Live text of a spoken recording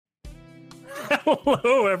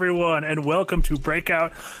Hello, everyone, and welcome to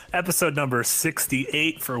Breakout, episode number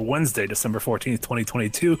 68 for Wednesday, December 14th,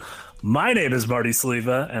 2022. My name is Marty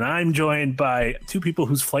Saliva, and I'm joined by two people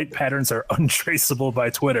whose flight patterns are untraceable by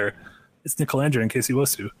Twitter. It's Nicolandra and Casey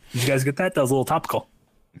Wosu. Did you guys get that? That was a little topical.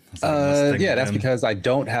 Yeah, that's because I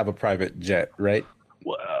don't have a private jet, right?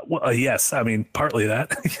 Yes, I mean, partly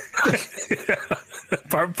that.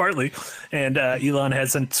 Partly. And Elon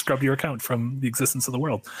hasn't scrubbed your account from the existence of the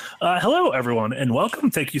world. Hello, everyone, and welcome.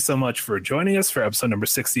 Thank you so much for joining us for episode number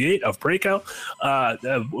 68 of Breakout. Thank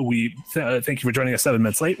you for joining us 7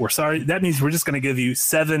 minutes late. We're sorry. That means we're just going to give you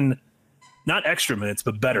 7, not extra minutes,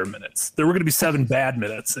 but better minutes. There were going to be 7 bad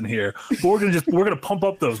minutes in here. But we're going to pump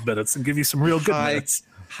up those minutes and give you some real good minutes.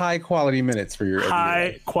 High quality minutes for your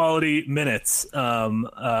high quality minutes. How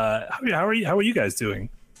are you guys doing?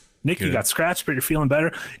 Nick, good. You got scratched, but you're feeling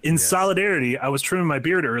better. In solidarity, I was trimming my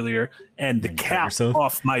beard earlier, and the cap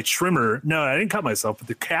off my trimmer. No, I didn't cut myself, but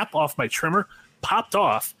the cap off my trimmer popped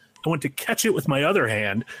off. I went to catch it with my other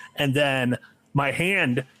hand, and then my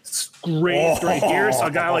hand scraped right here, so I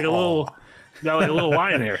got like a little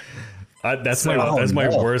line here. That's my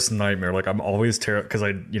worst nightmare. Like, I'm always terrified because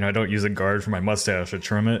I don't use a guard for my mustache to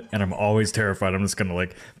trim it, and I'm always terrified I'm just gonna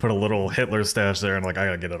like put a little Hitler stash there and like I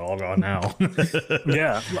gotta get it all gone now.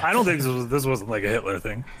 Yeah, I don't think this wasn't like a Hitler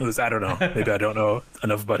thing. It was, I don't know, maybe I don't know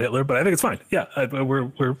enough about Hitler, but I think it's fine. Yeah,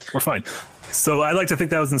 we're fine. So I like to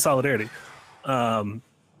think that was in solidarity. How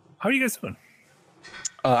are you guys doing?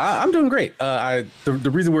 I'm doing great.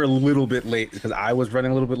 The reason we're a little bit late is because I was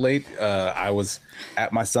running a little bit late. I was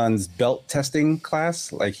at my son's belt testing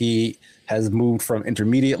class. Like, he has moved from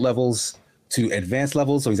intermediate levels to advanced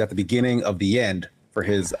levels, so he's at the beginning of the end for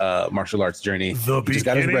his martial arts journey. The he just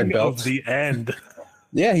got his red belt. Of the end.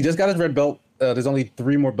 Yeah, he just got his red belt. There's only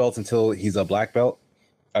 3 more belts until he's a black belt.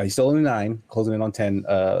 He's still only 9, closing in on 10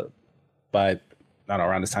 by, I don't know,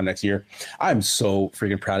 around this time next year. I'm so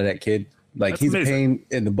freaking proud of that kid. Like, that's he's amazing. A pain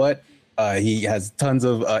in the butt. He has tons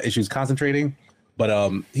of issues concentrating, but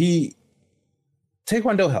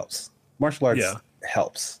Taekwondo helps. Martial arts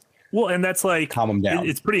helps. Well, and that's like, calm him down.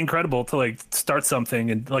 It's pretty incredible to like start something.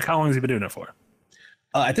 And like, how long has he been doing it for?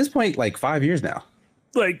 At this point, like 5 years now.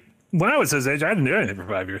 Like, when I was his age, I didn't do anything for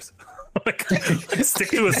 5 years. like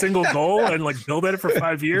stick to a single goal and like build at it for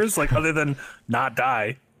 5 years, like other than not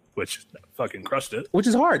die, which fucking crushed it. Which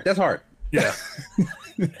is hard. That's hard. Yeah.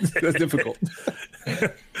 That's difficult.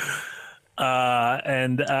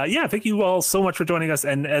 Thank you all so much for joining us.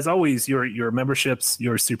 And as always, your memberships,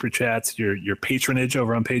 your super chats, your patronage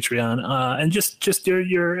over on Patreon, and just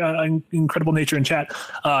your incredible nature in chat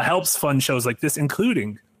helps fund shows like this,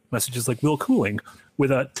 including messages like Will Cooling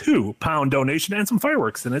with a £2 donation and some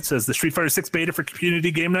fireworks. And it says the Street Fighter 6 beta for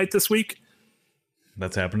community game night this week.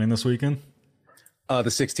 That's happening this weekend? The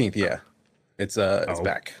 16th, yeah. It's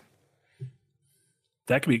back.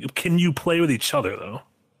 That could be. Can you play with each other though?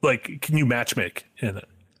 Like, can you matchmake in it?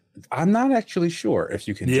 I'm not actually sure if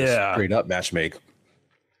you can just straight up matchmake.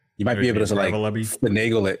 You might be able to like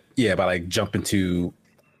finagle it, by like jumping to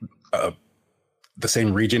the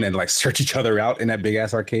same region and like search each other out in that big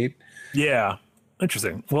ass arcade. Yeah,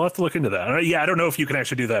 interesting. We'll have to look into that. Yeah, I don't know if you can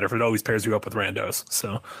actually do that or if it always pairs you up with randos.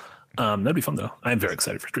 So that'd be fun though. I'm very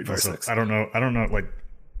excited for Street Fighter 6. I don't know. Like,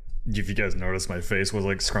 if you guys noticed, my face was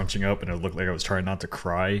like scrunching up and it looked like I was trying not to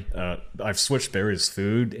cry. I've switched Barry's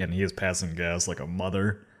food and he is passing gas like a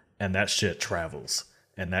mother, and that shit travels.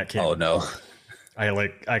 And that can't. Oh no.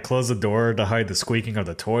 I closed the door to hide the squeaking of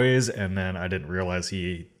the toys, and then I didn't realize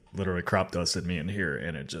he literally crop dusted me in here,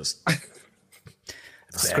 and it just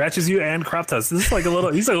scratches you and crop dust. This is like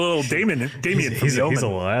he's like a little Damien. He's a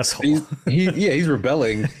little asshole. He's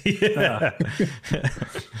rebelling. Yeah.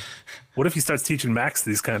 What if he starts teaching Max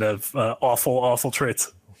these kind of awful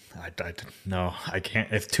traits? No, I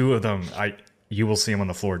can't. If 2 of them, you will see him on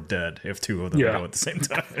the floor dead. If 2 of them go at the same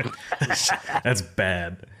time, that's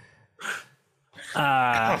bad.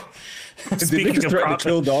 Speaking of to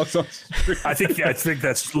kill dogs on I think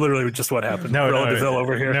that's literally just what happened. DeVille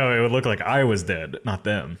over here. No, it would look like I was dead, not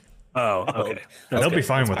them. Oh, okay. They'll be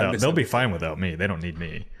fine without me. They don't need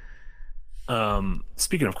me.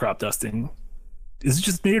 Speaking of crop dusting, is it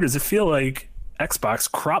just me or does it feel like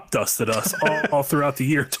Xbox crop dusted us all throughout the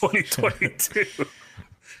year 2022?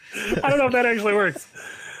 I don't know if that actually works.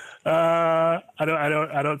 I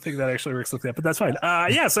don't think that actually works like that, but that's fine.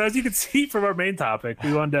 So as you can see from our main topic,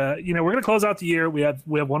 we wanted to, we're going to close out the year. We have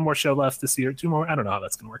one more show left this year, 2 more. I don't know how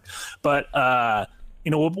that's going to work, but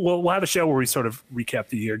we'll have a show where we sort of recap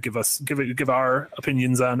the year, give our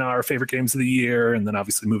opinions on our favorite games of the year, and then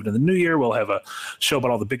obviously moving to the new year, we'll have a show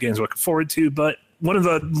about all the big games we're looking forward to. But one of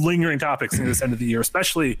the lingering topics in this end of the year,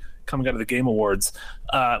 especially coming out of the Game Awards,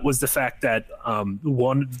 was the fact that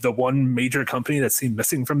the one major company that seemed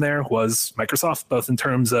missing from there was Microsoft, both in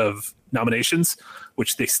terms of nominations,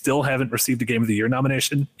 which they still haven't received a Game of the Year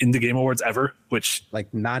nomination in the Game Awards ever, which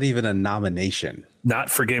Like not even a nomination. not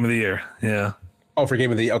for Game of the Year. Yeah. Oh, for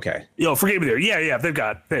Game of the okay. For Game of the Year. Yeah.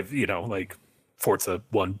 They've, like Forza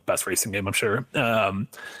won best racing game, I'm sure.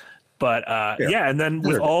 But and then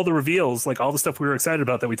with all the reveals, like all the stuff we were excited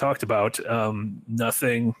about that we talked about,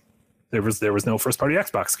 nothing. There was no first party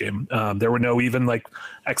Xbox game. There were no even like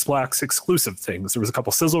Xbox exclusive things. There was a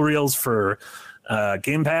couple sizzle reels for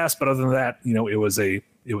Game Pass, but other than that, it was a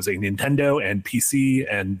Nintendo and PC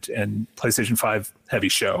and PlayStation 5 heavy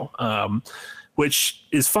show, which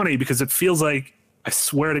is funny because it feels like, I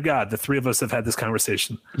swear to God, the three of us have had this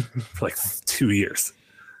conversation for like 2 years.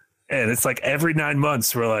 And it's like every 9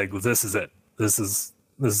 months, we're like, well, this is it. This is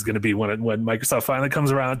going to be when Microsoft finally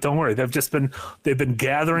comes around. Don't worry. They've been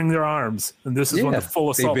gathering their arms, and this is when the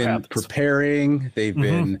full assault happens. They've been preparing. They've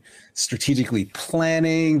been strategically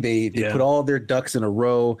planning. They put all their ducks in a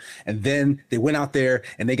row, and then they went out there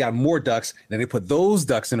and they got more ducks, and then they put those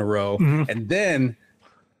ducks in a row, and then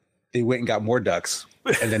they went and got more ducks.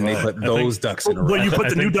 And then they put those ducks in a row. When you put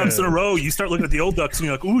the new ducks in a row, you start looking at the old ducks and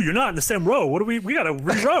you're like, ooh, you're not in the same row. What do we got to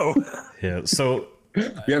re-row? Yeah, so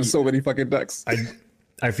we have so many fucking ducks.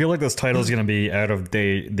 I feel like this title is going to be out of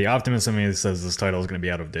date. The optimist in me says this title is going to be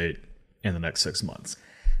out of date in the next 6 months.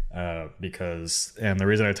 Because the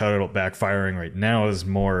reason I titled it Backfiring right now is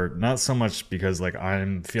more, not so much because like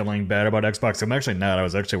I'm feeling bad about Xbox. I'm actually not. I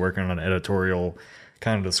was actually working on an editorial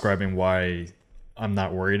kind of describing why I'm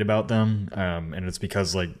not worried about them, and it's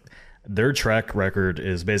because like their track record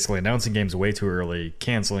is basically announcing games way too early,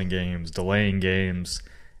 canceling games, delaying games,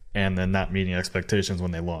 and then not meeting expectations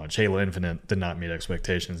when they launch. Halo Infinite did not meet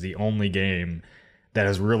expectations. The only game that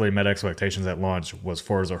has really met expectations at launch was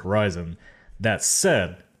Forza Horizon. That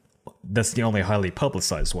said, that's the only highly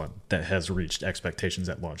publicized one that has reached expectations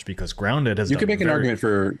at launch, because Grounded has. You could make an argument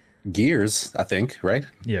for Gears, I think, right?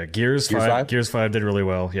 Yeah, Gears 5. Gears 5 did really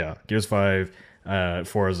well. Yeah, Gears 5.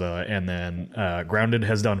 Forza, and then Grounded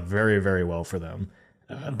has done very, very well for them.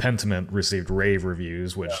 Pentiment received rave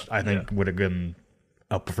reviews, which I think would have been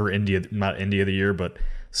up for India, not India of the Year, but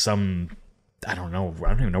some, I don't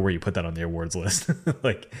even know where you put that on the awards list.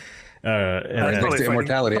 Like, and next to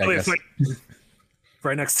Immortality, I guess.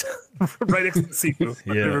 Right next to Sifu.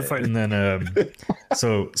 Yeah, and then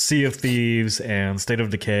so Sea of Thieves and State of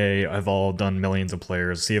Decay have all done millions of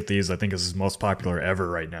players. Sea of Thieves, I think, is his most popular ever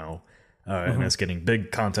right now. And it's getting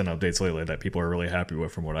big content updates lately that people are really happy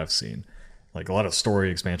with from what I've seen. Like a lot of story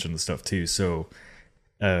expansion and stuff too. So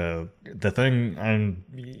the thing I'm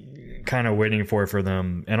kind of waiting for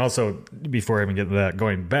them, and also before I even get to that,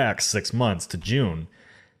 going back 6 months to June,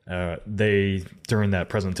 they, during that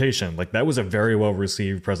presentation, like that was a very well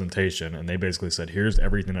received presentation, and they basically said, here's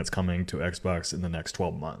everything that's coming to Xbox in the next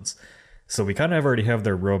 12 months. So we kind of already have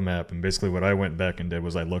their roadmap, and basically what I went back and did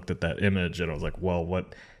was I looked at that image and I was like, well,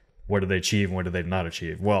 what did they achieve and what did they not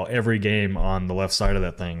achieve? Well, every game on the left side of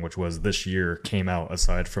that thing, which was this year, came out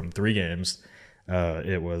aside from 3 games.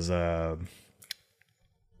 It was Redfall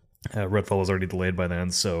was already delayed by then,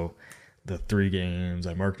 so the 3 games,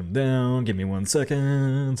 I marked them down. Give me 1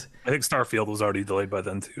 second. I think Starfield was already delayed by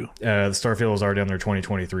then too. Starfield was already on their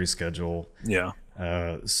 2023 schedule. Yeah.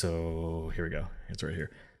 So here we go. It's right here.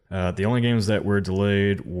 The only games that were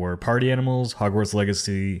delayed were Party Animals, Hogwarts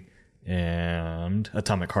Legacy, and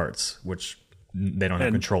Atomic Hearts, which they don't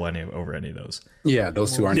have control over any of those. Yeah,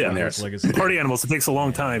 those two aren't in there. Legacy. Party Animals, it takes a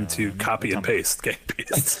long time to copy and paste game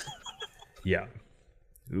paste. Yeah.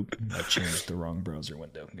 Oop, I changed the wrong browser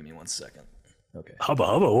window. Give me 1 second. Okay. Hubba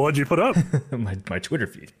hubba, what'd you put up? my Twitter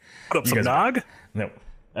feed. Put up some nog? No.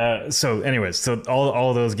 So anyways, so all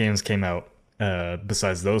of those games came out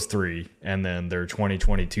besides those 3, and then their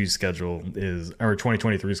 2022 schedule is, or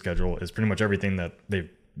 2023 schedule is pretty much everything that they've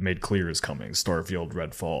made clear is coming. Starfield,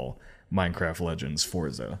 Redfall, Minecraft Legends,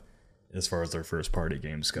 Forza, as far as their first party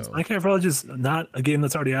games go. Minecraft Legends not a game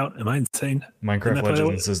that's already out? Am I insane? Minecraft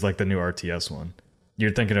Legends is like the new RTS one.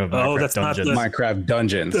 You're thinking of Minecraft Dungeons. Minecraft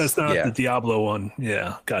Dungeons. That's not the Diablo one.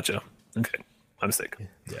 Yeah, gotcha. Okay, my mistake.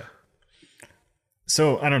 Yeah.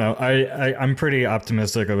 So I don't know. I'm pretty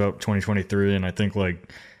optimistic about 2023, and I think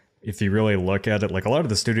like if you really look at it, like a lot of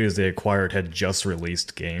the studios they acquired had just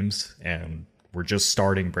released games and were just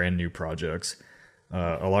starting brand new projects.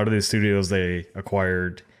 A lot of these studios they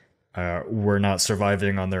acquired were not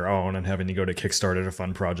surviving on their own and having to go to Kickstarter to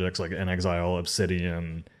fund projects like In Exile,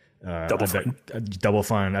 Obsidian, Double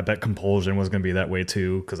Fine. I bet Compulsion was going to be that way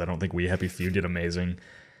too, because I don't think We Happy Few did amazing.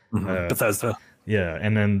 Bethesda. Yeah,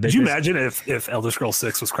 and then Could you imagine if Elder Scrolls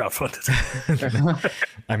 6 was crowdfunded?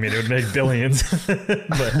 I mean, it would make billions.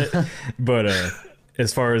 but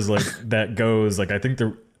as far as like that goes, like I think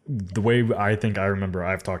the way I remember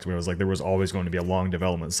I've talked about it was like there was always going to be a long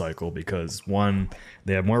development cycle because one,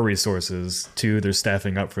 they have more resources, two, they're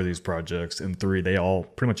staffing up for these projects, and three, they all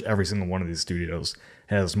pretty much every single one of these studios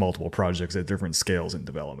has multiple projects at different scales in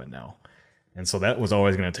development now. And so that was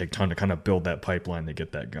always going to take time to kind of build that pipeline to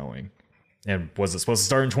get that going. And was it supposed to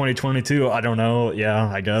start in 2022? I don't know. Yeah,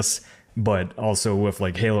 I guess. But also with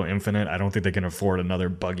like Halo Infinite, I don't think they can afford another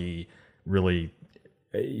buggy, really,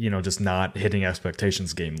 just not hitting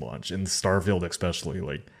expectations game launch. And Starfield especially,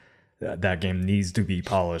 like that game needs to be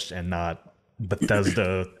polished and not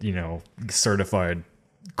Bethesda, certified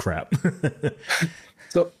crap.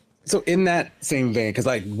 So in that same vein, because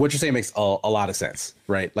like what you're saying makes a lot of sense,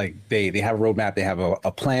 right? Like they have a roadmap, they have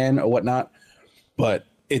a plan or whatnot, but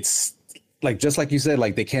it's like, just like you said,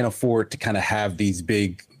 like they can't afford to kind of have these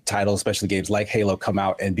big titles, especially games like Halo, come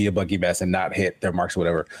out and be a buggy mess and not hit their marks or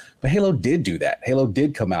whatever. But Halo did do that. Halo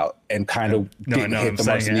did come out and kind of didn't hit the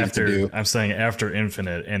marks it needed to do. I'm saying after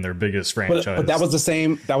Infinite and their biggest franchise. But that was the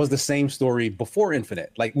same. That was the same story before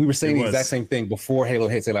Infinite. Like we were saying the exact same thing before Halo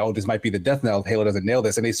hit. Saying like, oh, this might be the death knell. Halo doesn't nail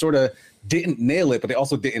this, and they sort of didn't nail it, but they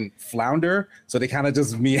also didn't flounder. So they kind of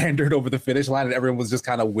just meandered over the finish line, and everyone was just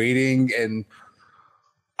kind of waiting. And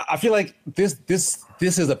I feel like this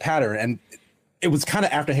is a pattern, and it was kind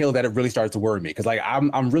of after Halo that it really started to worry me, because like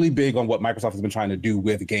I'm really big on what Microsoft has been trying to do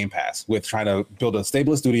with Game Pass, with trying to build a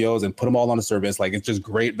stable of studios and put them all on a service. Like it's just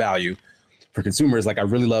great value for consumers. Like I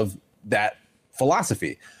really love that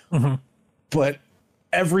philosophy. Mm-hmm. But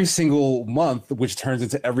every single month, which turns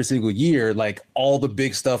into every single year, like all the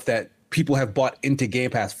big stuff that people have bought into Game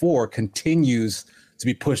Pass for continues to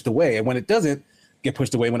be pushed away. And when it doesn't get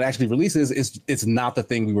pushed away, when it actually releases, it's not the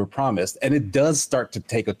thing we were promised. And it does start to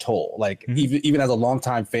take a toll. Like even as a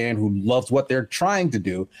longtime fan who loves what they're trying to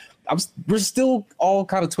do, we're still all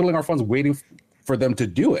kind of twiddling our thumbs waiting for them to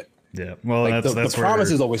do it. Yeah. Well, like that's the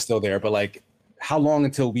promise is always still there, but like how long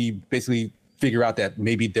until we basically figure out that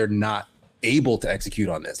maybe they're not able to execute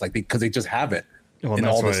on this, like because they just haven't in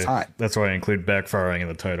all this time. That's why I include backfiring in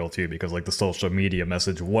the title too, because like the social media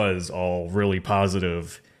message was all really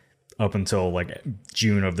positive up until like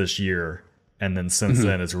June of this year, and then since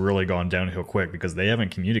then it's really gone downhill quick because they haven't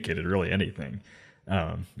communicated really anything.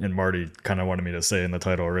 And Marty kind of wanted me to say in the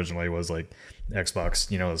title originally was like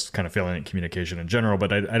Xbox, is kind of failing at communication in general,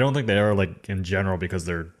 but I don't think they are like in general, because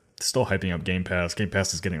they're still hyping up Game Pass. Game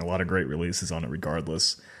Pass is getting a lot of great releases on it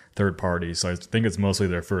regardless, third party. So I think it's mostly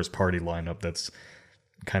their first party lineup that's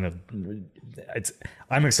kind of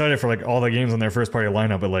I'm excited for like all the games on their first party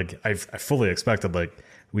lineup, but like I fully expected like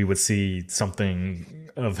we would see something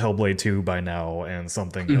of Hellblade 2 by now and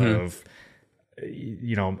something of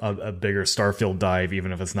a bigger Starfield dive,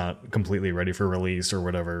 even if it's not completely ready for release or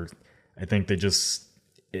whatever. I think they just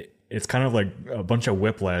it's kind of like a bunch of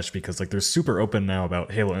whiplash, because like they're super open now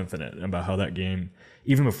about Halo Infinite and about how that game,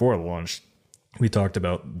 even before the launch, we talked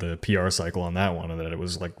about the PR cycle on that one, and that it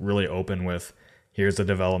was like really open with here's the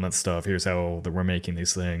development stuff, here's how we're making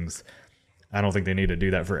these things. I don't think they need to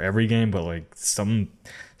do that for every game, but like some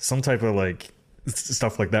type of like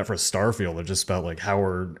stuff like that for Starfield, or just about like how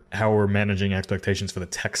we're managing expectations for the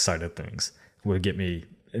tech side of things, would get me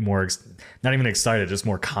more not even excited, just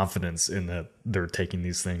more confidence in that they're taking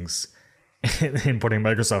these things and putting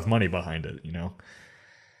Microsoft money behind it.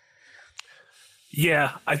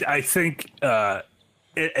 Yeah, I think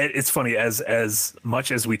it's funny, as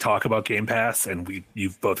much as we talk about Game Pass, and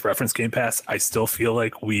you've both referenced Game Pass, I still feel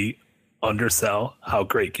like we undersell how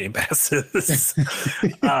great Game Pass is,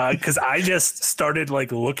 because I just started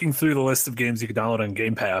like looking through the list of games you can download on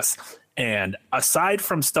Game Pass, and aside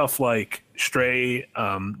from stuff like Stray,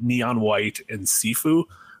 Neon White, and Sifu,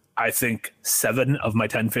 I think 7 of my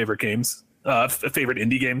 10 favorite games, favorite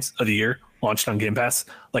indie games of the year launched on Game Pass.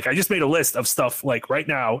 Like I just made a list of stuff like right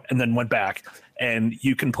now, and then went back, and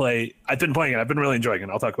you can play. I've been playing it. I've been really enjoying it.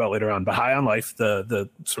 I'll talk about it later on. But High on Life, the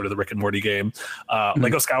sort of the Rick and Morty game.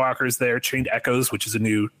 Lego Skywalker is there. Chained Echoes, which is a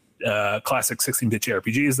new classic 16-bit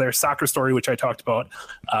JRPG, is there. Soccer Story, which I talked about.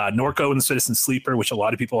 Norco and Citizen Sleeper, which a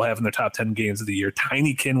lot of people have in their top 10 games of the year.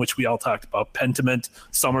 Tinykin, which we all talked about. Pentiment,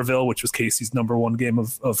 Somerville, which was Casey's #1 game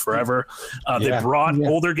of forever. They brought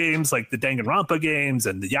older games like the Danganronpa games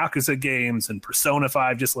and the Yakuza games, and Persona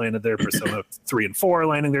 5 just landed there. Persona 3 and 4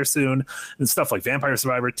 landing there soon. And stuff like Vampire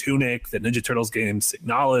Survivor, Tunic, the Ninja Turtles games,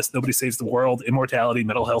 Signalis, Nobody Saves the World, Immortality,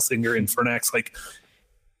 Metal Hellsinger, Infernax. Like,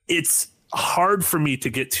 it's hard for me to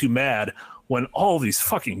get too mad when all these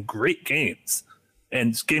fucking great games,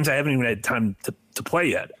 and games I haven't even had time to to play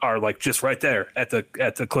yet are like just right there at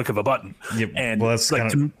the click of a button. Yeah, and well, that's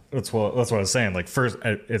like that's what I was saying. Like first,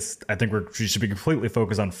 I think we should be completely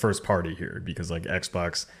focused on first party here, because like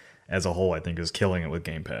Xbox as a whole, I think, is killing it with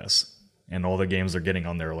Game Pass, and all the games they're getting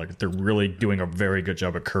on there, like they're really doing a very good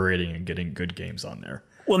job of curating and getting good games on there.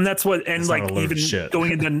 Well, and that's what, and it's like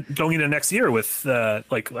even going into next year with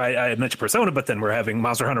like I had mentioned Persona, but then we're having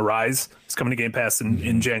Monster Hunter Rise. It's coming to Game Pass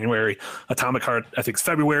in January. Atomic Heart, I think, is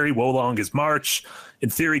February. Wolong is March. In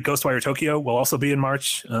theory, Ghostwire Tokyo will also be in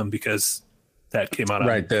March because that came out on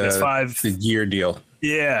PS5. The year deal.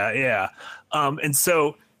 Yeah. And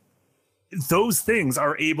so those things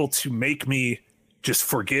are able to make me just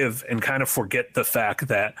forgive and kind of forget the fact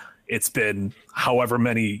that it's been however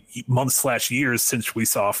many months/years since we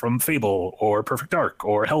saw from Fable or Perfect Dark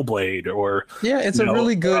or Hellblade or it's a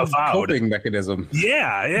really good coping mechanism.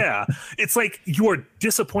 Yeah. It's like you are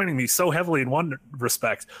disappointing me so heavily in one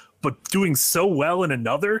respect, but doing so well in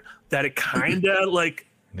another that it kind of like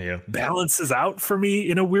balances out for me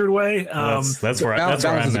in a weird way. That's where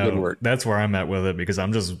I'm at with it, because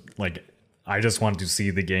I'm just like, I just want to see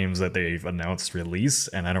the games that they've announced release,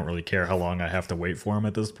 and I don't really care how long I have to wait for them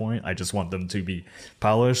at this point. I just want them to be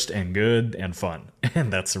polished and good and fun,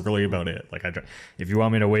 and that's really about it. Like, if you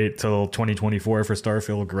want me to wait till 2024 for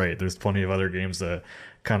Starfield, great. There's plenty of other games that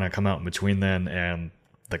kind of come out in between then, and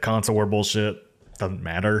the console war bullshit doesn't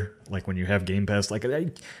matter. Like, when you have Game Pass, like,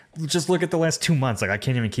 just look at the last 2 months. Like, I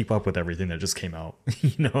can't even keep up with everything that just came out.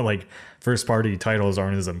 Like, first party titles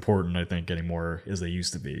aren't as important, I think, anymore as they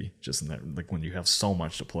used to be, just in that, like, when you have so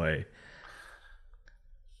much to play.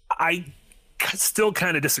 I still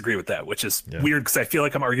kind of disagree with that, which is weird, because I feel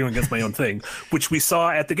like I'm arguing against my own thing, which we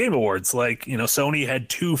saw at the Game Awards. Like, Sony had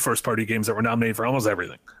 2 first party games that were nominated for almost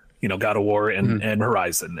everything. God of War and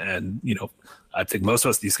Horizon. And, I think most of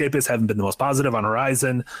us, the Escapists, haven't been the most positive on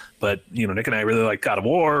Horizon, but, Nick and I really like God of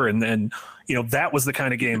War. And that was the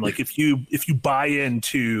kind of game, like, if you buy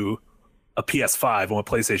into a PS5 and what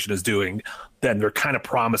PlayStation is doing, then they're kind of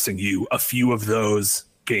promising you a few of those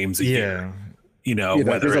games a year.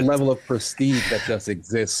 There's a level of prestige that just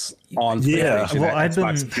exists on PlayStation that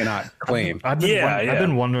Xbox cannot claim. I've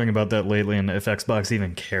been wondering about that lately, and if Xbox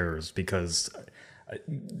even cares, because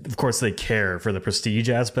of course they care for the prestige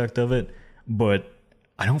aspect of it, but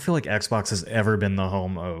I don't feel like Xbox has ever been the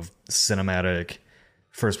home of cinematic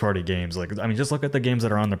first-party games. Like, I mean, just look at the games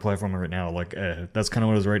that are on their platform right now. Like, that's kind of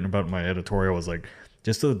what I was writing about in my editorial, was like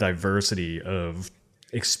just the diversity of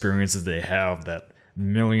experiences they have that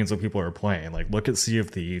millions of people are playing. Like, look at Sea of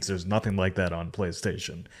Thieves. There's nothing like that on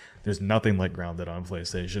PlayStation. There's nothing like Grounded on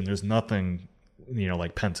PlayStation. There's nothing,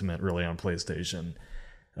 like Pentiment really on PlayStation.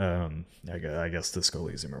 I guess Disco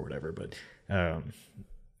Elysium or whatever, but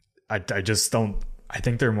I just don't. I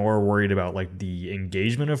think they're more worried about like the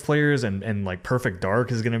engagement of players, and like Perfect Dark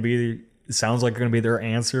is going to be, sounds like going to be their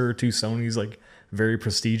answer to Sony's like very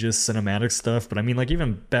prestigious cinematic stuff. But I mean, like,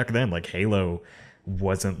 even back then, like Halo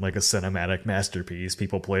wasn't like a cinematic masterpiece.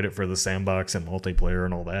 People played it for the sandbox and multiplayer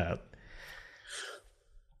and all that.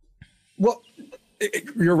 Well,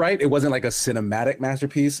 you're right. It wasn't like a cinematic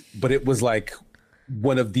masterpiece, but it was like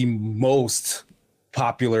one of the most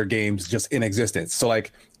popular games just in existence. So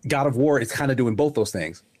like God of War is kind of doing both those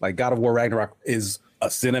things. Like God of War Ragnarok is a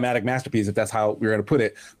cinematic masterpiece, if that's how we're going to put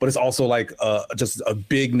it, but it's also like just a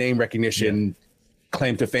big name recognition,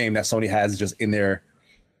 claim to fame that Sony has just in their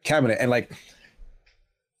cabinet. And like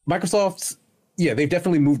Microsoft's, they've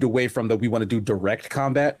definitely moved away from we want to do direct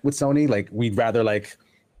combat with Sony. Like, we'd rather like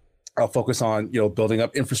focus on building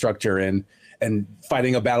up infrastructure and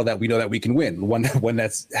fighting a battle that we know that we can win, one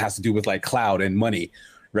that has to do with like cloud and money,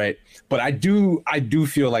 right? But I do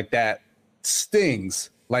feel like that stings,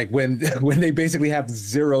 like when they basically have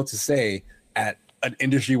zero to say at an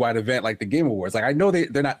industry-wide event like the Game Awards. Like, I know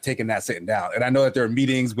they're not taking that sitting down, and I know that there are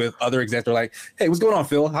meetings with other execs. They're like, hey, what's going on,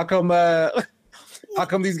 Phil? How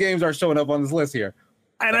come these games aren't showing up on this list here?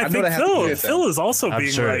 And I think Phil is also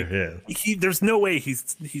being there's no way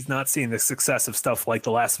he's not seeing the success of stuff like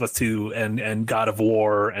The Last of Us 2 and God of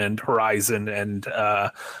War and Horizon and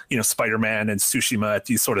Spider-Man and Tsushima,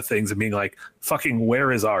 these sort of things, and being like, fucking,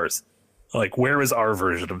 where is ours? Like, where is our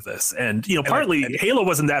version of this? And partly Halo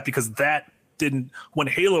wasn't that, because that didn't, when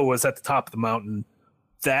Halo was at the top of the mountain,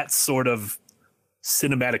 that sort of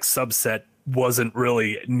cinematic subset wasn't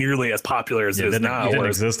really nearly as popular as it is now. It didn't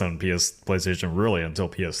exist on PlayStation really until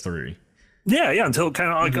PS3. Yeah, until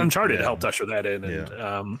kind of like Uncharted helped usher that in.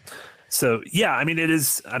 And so I mean, it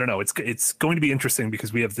is, I don't know, it's going to be interesting,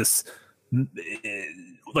 because we have this,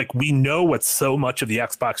 like, we know what so much of the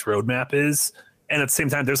Xbox roadmap is, And at the same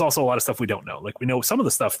time, there's also a lot of stuff we don't know. Like we know some of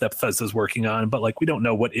the stuff that Bethesda's working on, but like we don't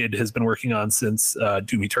know what id has been working on since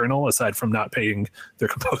Doom Eternal, aside from not paying their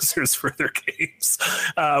composers for their games.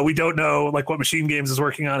 We don't know like what Machine Games is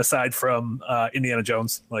working on aside from Indiana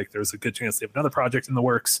Jones. Like there's a good chance they have another project in the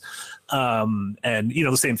works. And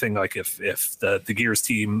the same thing. Like if the Gears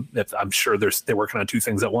team, if I'm sure they're working on 2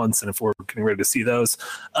 things at once, and if we're getting ready to see those.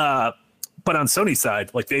 But on Sony's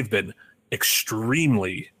side, like they've been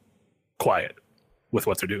extremely quiet with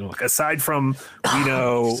what they're doing. Like aside from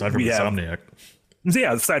aside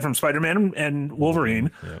from Spider-Man and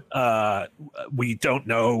Wolverine, we don't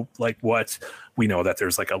know like what we know that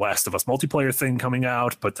there's like a Last of Us multiplayer thing coming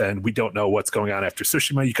out, but then we don't know what's going on after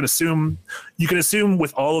Tsushima. You can assume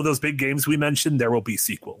with all of those big games we mentioned, there will be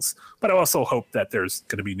sequels, but I also hope that there's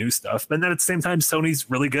going to be new stuff. And then at the same time, Sony's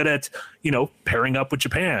really good at, pairing up with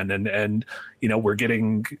Japan and we're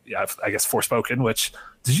getting, I guess, Forspoken, which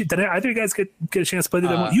did either of you guys get a chance to play the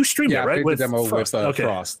demo? You streamed it, right? I played the demo with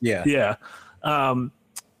Frost. Yeah. Yeah.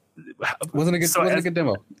 Wasn't a good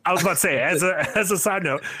demo. I was about to say, as a side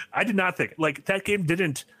note, I did not think like that game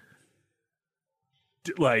didn't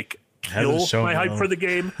like kill my hype for the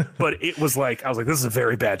game, but it was like I was like, this is a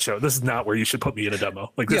very bad show. This is not where you should put me in a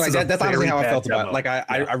demo. Like this that's honestly how I felt about it. Like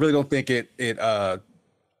I really don't think it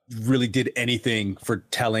really did anything for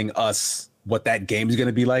telling us what that game is going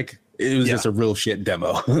to be like. It was just a real shit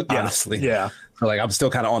demo, honestly. Yeah. So like I'm still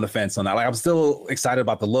kind of on the fence on that. Like I'm still excited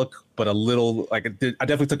about the look, but a little like I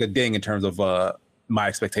definitely took a ding in terms of my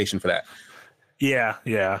expectation for that.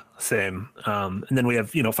 Yeah, same. And then we have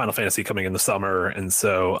Final Fantasy coming in the summer, and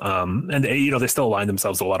so they still align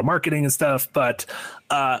themselves with a lot of marketing and stuff. But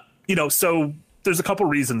so there's a couple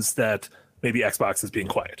reasons that maybe Xbox is being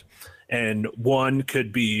quiet, and one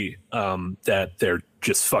could be that they're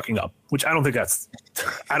just fucking up, which I don't think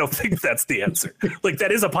that's the answer. Like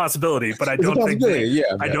that is a possibility, but I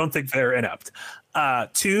don't think they're inept.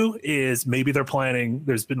 2 is maybe they're planning.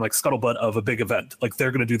 There's been like scuttlebutt of a big event, like they're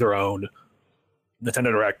going to do their own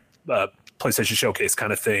Nintendo Direct, PlayStation Showcase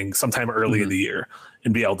kind of thing sometime early in the year,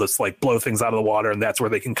 and be able to like blow things out of the water, and that's where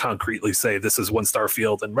they can concretely say this is when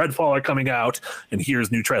Starfield and Redfall are coming out, and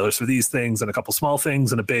here's new trailers for these things and a couple small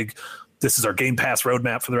things and a big this is our Game Pass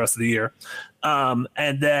roadmap for the rest of the year.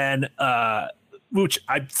 And then which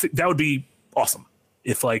I think that would be awesome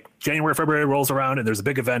if like January, February rolls around and there's a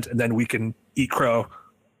big event, and then we can eat crow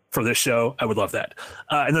for this show. I would love that.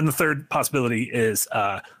 And then the third possibility is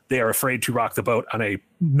they are afraid to rock the boat on a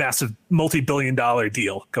massive multi-billion-dollar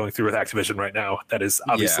deal going through with Activision right now. That is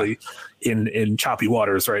obviously in choppy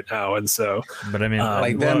waters right now. And so, but I mean,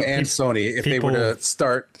 like them and Sony, if they were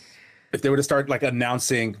to start like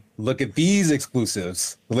announcing, look at these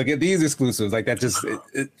exclusives, like that just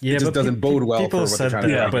just doesn't bode well for what they're trying to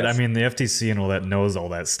do. But I mean, the FTC and all that knows all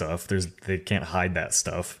that stuff. They can't hide that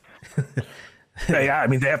stuff. Yeah, I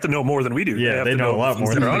mean, they have to know more than we do. Yeah, they know a lot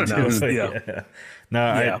more than we do.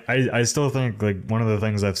 I still think like one of the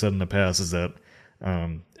things I've said in the past is that,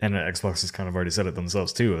 and Xbox has kind of already said it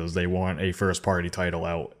themselves too, is they want a first party title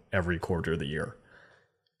out every quarter of the year.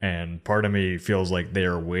 And part of me feels like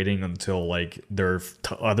they're waiting until like their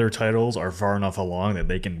other titles are far enough along that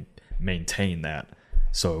they can maintain that.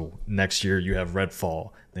 So next year you have Redfall,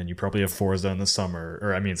 then you probably have Forza in the summer,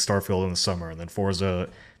 Starfield in the summer, and then Forza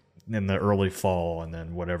in the early fall, and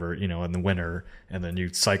then whatever, in the winter, and then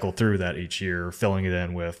you cycle through that each year, filling it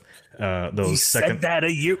in with those we second. Said that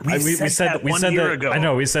a year. We said that one year ago. I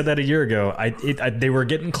know we said that a year ago. They were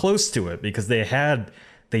getting close to it because they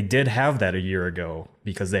did have that a year ago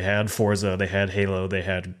because they had Forza, they had Halo, they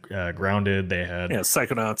had Grounded, they had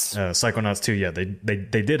Psychonauts. Psychonauts 2. Yeah, they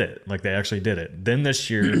did it. Like they actually did it. Then this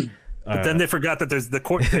year. But then they forgot that there's the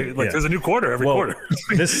quarter. There's a new quarter every quarter.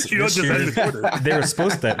 This year, the quarter. They were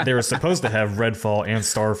supposed to have Redfall and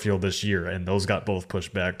Starfield this year, and those got both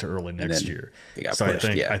pushed back to early next year. So pushed,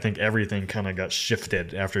 I think everything kind of got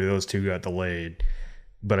shifted after those two got delayed.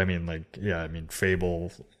 But I mean,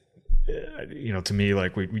 Fable. To me,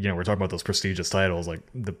 like we're talking about those prestigious titles. Like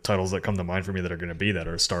the titles that come to mind for me that are going to be that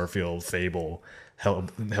are Starfield, Fable,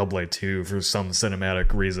 Hellblade 2. For some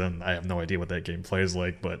cinematic reason, I have no idea what that game plays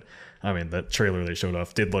like, but I mean that trailer they showed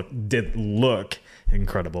off did look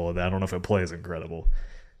incredible. I don't know if it plays incredible.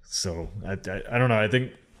 So I don't know. I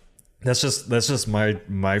think that's just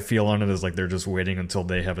my feel on it is like they're just waiting until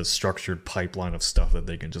they have a structured pipeline of stuff that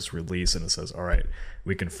they can just release, and it says, all right,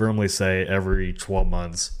 we can firmly say every 12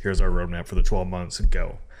 months, here's our roadmap for the 12 months, and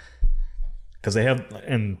go. Because they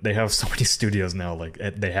have so many studios now, like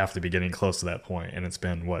they have to be getting close to that point, and it's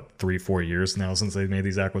been 3-4 years now since they made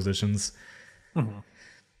these acquisitions.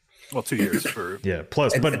 Mm-hmm. Well, 2 years for Yeah.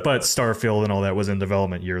 Plus, but Starfield and all that was in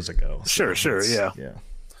development years ago. So sure, yeah.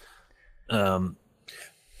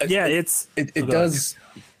 Yeah, it does.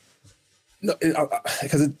 No,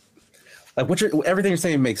 because like everything you're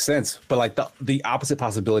saying makes sense, but like the opposite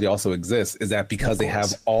possibility also exists is that because they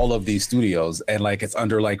have all of these studios and like it's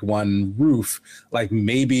under like one roof, like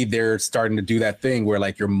maybe they're starting to do that thing where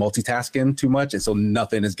like you're multitasking too much and so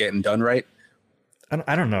nothing is getting done right.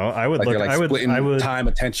 I don't know. I would like look. like I would time,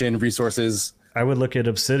 attention, resources. I would look at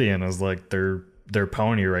Obsidian as like their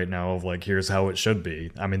pony right now of like, here's how it should be.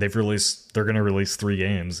 I mean, they're going to release 3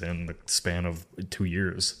 games in the span of 2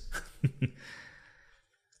 years.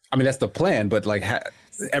 I mean, that's the plan, but like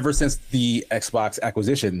ever since the Xbox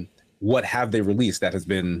acquisition, what have they released that has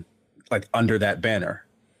been like under that banner?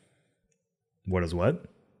 What is what?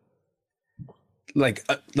 Like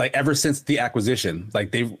ever since the acquisition,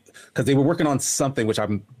 like because they were working on something which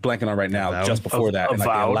I'm blanking on right now. Just before that, and like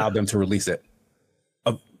they allowed them to release it.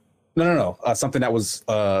 No. Something that was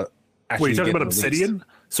actually. Wait, you're talking about Obsidian?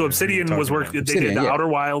 So Obsidian was working. They did Outer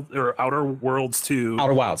Worlds 2.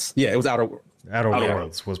 Outer Wilds. Yeah, it was Outer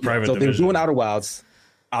Worlds was private. So division. they were doing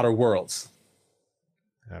Outer Worlds.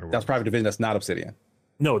 That's private division. That's not Obsidian.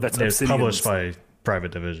 No, that's Obsidian. Published by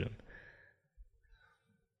private division.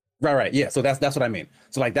 Right. Yeah. So that's what I mean.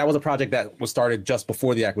 So like that was a project that was started just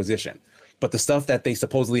before the acquisition, but the stuff that they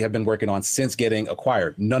supposedly have been working on since getting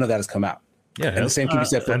acquired, none of that has come out. Yeah, and the same can be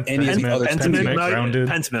said for any of the other.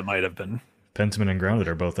 Pentiment might have been. Pentiment and Grounded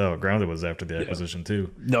are both out. Grounded was after the acquisition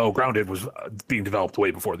too. No, Grounded was being developed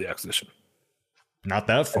way before the acquisition. Not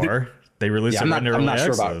that far. They released it I'm not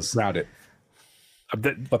sure about Grounded.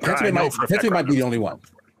 But Pentiment might be the only one.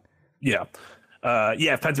 Yeah.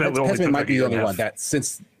 Pentiment might be the only one that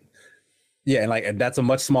since. Yeah, and that's a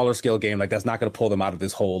much smaller scale game. Like that's not going to pull them out of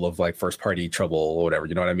this hole of like first party trouble or whatever.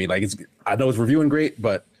 You know what I mean? Like I know it's reviewing great,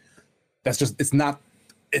 but that's just it's not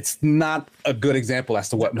a good example as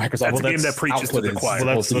to what Microsoft. That's a game that preaches to the choir.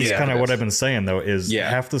 Well, that's kind of what I've been saying though. Is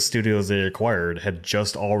half the studios they acquired had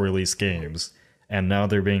just all released games, and now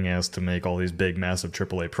they're being asked to make all these big, massive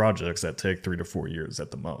AAA projects that take 3 to 4 years at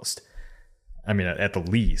the most. I mean, at the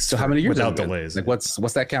least. So how many years without delays? Like what's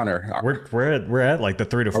that counter? We're at like the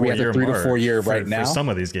 3 to 4 year mark. 3 to 4 year right now for some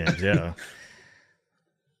of these games. Yeah.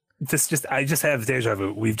 I just have deja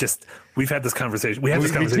vu. We've had this conversation. Yeah,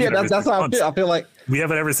 that's how I feel. I feel like we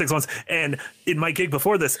have it every 6 months. And in my gig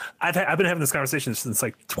before this, I've been having this conversation since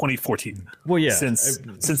like 2014. Well, yeah, since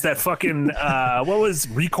that fucking what was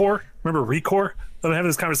Recore? Remember Recore? I've been having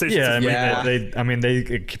this conversation. Yeah,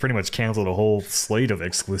 they pretty much canceled a whole slate of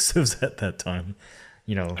exclusives at that time.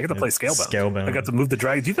 You know, I got to play Scalebound. I got to move the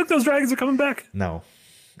dragon. Do you think those dragons are coming back? No.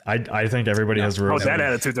 I think everybody has that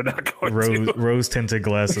attitude. They're not going rose tinted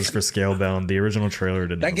glasses for Scalebound. The original trailer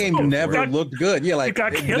didn't. That game never looked good. Yeah, like it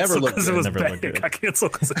got canceled because it was bad. It got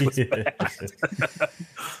canceled because it was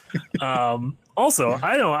bad. Also,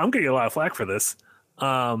 I know I'm getting a lot of flack for this.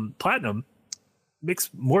 Platinum makes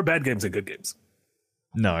more bad games than good games.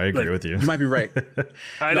 No, I agree with you. You might be right.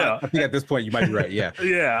 I know. I think at this point you might be right. Yeah.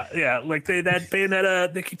 Yeah. Like that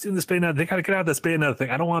Bayonetta, they keep doing this Bayonetta. They gotta get out of this Bayonetta thing.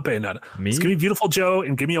 I don't want Bayonetta. Just give me Beautiful Joe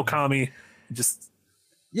and give me Okami. Just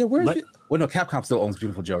where is it? Well, no, Capcom still owns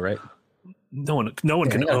Beautiful Joe, right? No one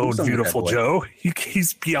can own Beautiful Joe.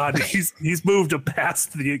 He's beyond. He's moved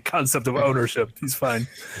past the concept of ownership. He's fine.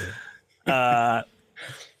 So I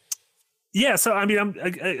mean, I'm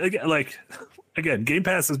like again, Game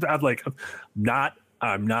Pass is.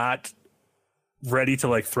 I'm not ready to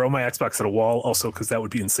like throw my Xbox at a wall. Also, because that would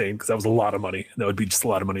be insane. Because that was a lot of money. That would be just a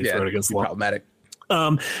lot of money to throw it against the wall. Problematic.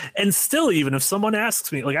 And still, even if someone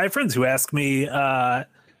asks me, like I have friends who ask me,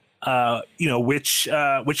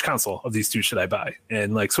 which console of these two should I buy?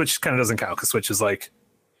 And like Switch kind of doesn't count because Switch is like,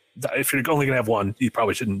 if you're only gonna have one, you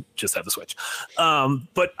probably shouldn't just have the Switch.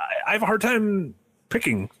 But I have a hard time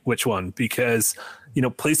picking which one because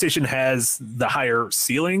PlayStation has the higher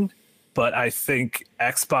ceiling. But I think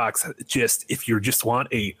Xbox if you just want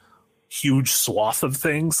a huge swath of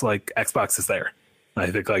things, like Xbox is there.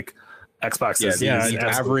 I think like Xbox is the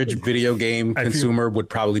average video game consumer would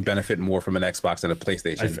probably benefit more from an Xbox than a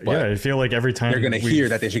PlayStation. I feel like every time they're going to hear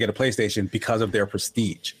that they should get a PlayStation because of their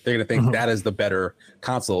prestige. They're going to think that is the better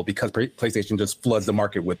console because PlayStation just floods the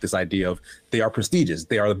market with this idea of they are prestigious.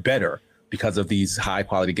 They are the better because of these high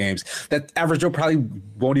quality games that average Joe probably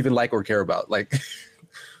won't even like or care about. Like.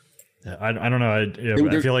 I don't know.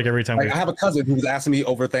 I feel like every time I have a cousin who was asking me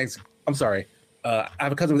over I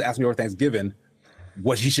have a cousin who was asking me over Thanksgiving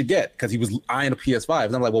what he should get because he was eyeing a PS5.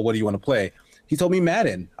 And I'm like, well, what do you want to play? He told me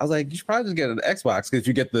Madden. I was like, you should probably just get an Xbox because if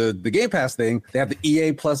you get the Game Pass thing, they have the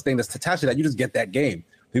EA Plus thing that's attached to that. You just get that game.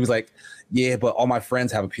 He was like, yeah, but all my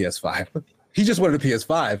friends have a PS5. He just wanted a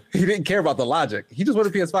PS5. He didn't care about the logic. He just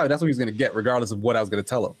wanted a PS5. That's what he was going to get, regardless of what I was going to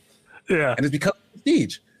tell him. Yeah. And it's because of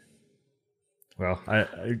Prestige. Well,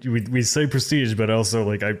 we say Prestige, but also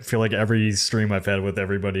like I feel like every stream I've had with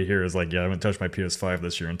everybody here is like, yeah, I haven't touched my PS5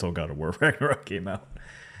 this year until God of War Ragnarok came out.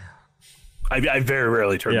 I very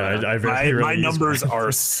rarely turn mine on. My numbers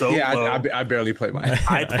are so low. I barely play mine.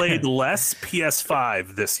 I played less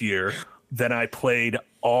PS5 this year than I played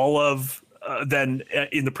all of than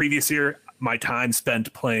in the previous year. My time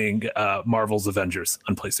spent playing Marvel's Avengers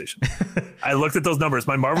on PlayStation. I looked at those numbers.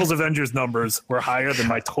 My Marvel's Avengers numbers were higher than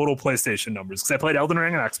my total PlayStation numbers because I played Elden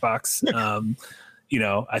Ring on Xbox.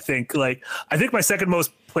 I think my second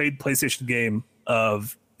most played PlayStation game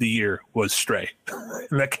of the year was Stray.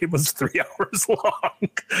 And that game was 3 hours long. All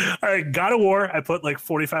right, God of War, I put like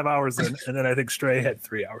 45 hours in, and then I think Stray had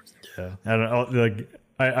 3 hours. Yeah, and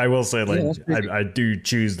I will say I do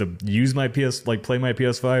choose to use my play my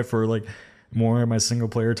PS5 for like more of my single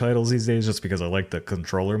player titles these days, just because I like the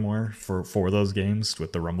controller more for those games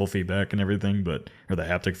with the rumble feedback and everything, or the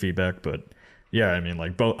haptic feedback. But yeah, I mean,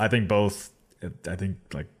 like both. I think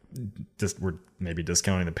like just we're maybe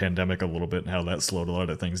discounting the pandemic a little bit and how that slowed a lot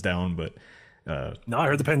of things down. But no, I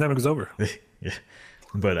heard the pandemic is over. Yeah.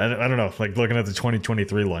 But I don't know, like looking at the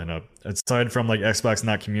 2023 lineup, aside from like Xbox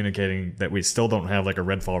not communicating that we still don't have like a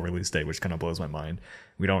Redfall release date, which kind of blows my mind.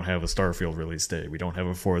 We don't have a Starfield release date. We don't have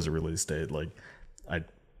a Forza release date. Like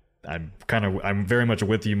I'm very much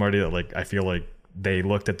with you, Marty, that like I feel like they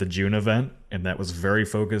looked at the June event and that was very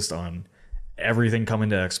focused on everything coming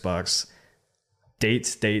to Xbox.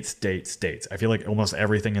 Dates. I feel like almost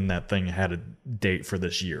everything in that thing had a date for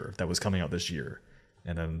this year that was coming out this year.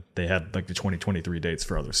 And then they had like the 2023 dates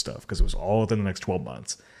for other stuff because it was all within the next 12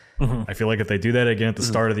 months. Mm-hmm. I feel like if they do that again at the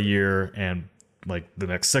start of the year and like the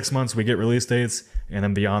next 6 months, we get release dates. And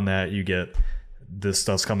then beyond that, you get this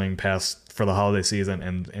stuff's coming past for the holiday season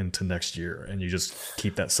and into next year. And you just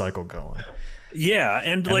keep that cycle going. Yeah,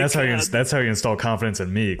 and like that's how you install confidence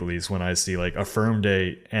in me, at least when I see like a firm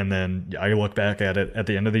date, and then I look back at it at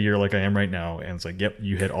the end of the year like I am right now, and it's like, yep,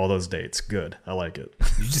 you hit all those dates. Good, I like it.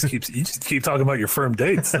 You just keep talking about your firm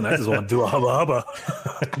dates, and I just want to do a hubba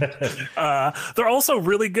hubba. They're also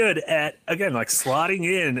really good at, again, like slotting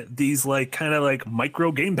in these like kind of like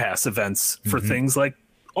micro Game Pass events for things like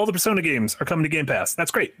all the Persona games are coming to Game Pass.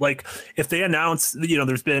 That's great. Like if they announce,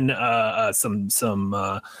 there's been some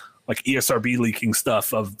like ESRB leaking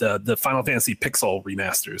stuff of the Final Fantasy Pixel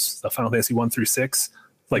remasters, the Final Fantasy 1 through 6,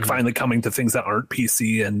 like finally coming to things that aren't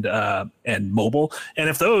PC and mobile. And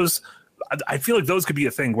if those, I feel like those could be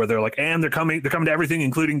a thing where they're like, and they're coming to everything,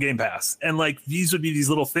 including Game Pass. And like these would be these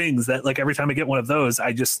little things that like every time I get one of those,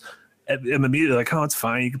 I just am immediately like, oh, it's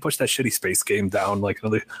fine. You can push that shitty space game down like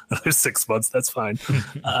another 6 months. That's fine.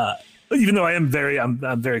 Even though I'm very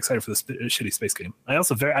excited for this shitty space game.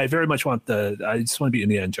 I very much want I just want to be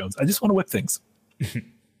Indiana Jones. I just want to whip things.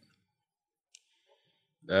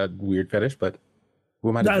 Weird fetish, but who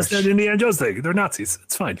am I? That's the Indiana Jones thing. They're Nazis.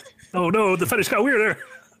 It's fine. Oh no, the fetish got weirder.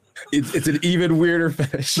 It's an even weirder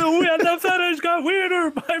fetish. The fetish got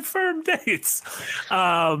weirder by firm dates.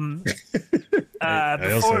 I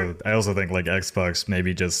also think like Xbox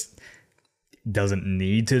maybe just doesn't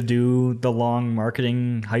need to do the long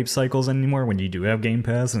marketing hype cycles anymore when you do have Game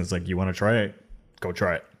Pass, and it's like, you want to try it, go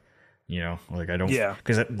try it. Like I don't,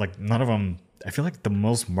 because like none of them. I feel like the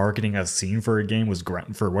most marketing I've seen for a game was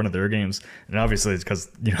for one of their games, and obviously it's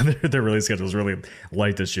because their release schedule is really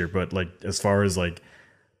light this year. But like as far as like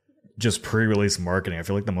just pre-release marketing, I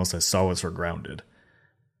feel like the most I saw was for Grounded.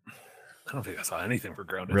 I don't think I saw anything for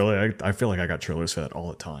Grounded. Really, I feel like I got trailers for that all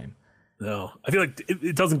the time. No, I feel like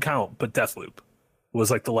it doesn't count, but Deathloop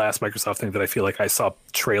was like the last Microsoft thing that I feel like I saw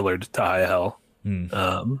trailered to high hell.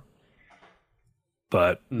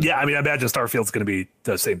 But yeah, I mean, I imagine Starfield's going to be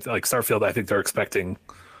the same. Like Starfield, I think they're expecting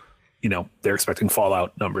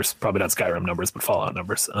Fallout numbers, probably not Skyrim numbers, but Fallout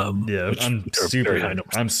numbers. I'm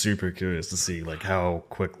super curious to see like how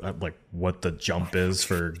quick, like what the jump is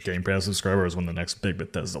for Game Pass subscribers when the next big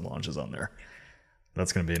Bethesda launches on there.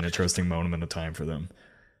 That's going to be an interesting moment of time for them.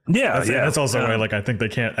 That's also why like I think they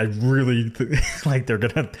can't. I really like they're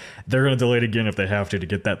gonna delay it again if they have to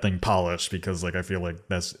get that thing polished, because like I feel like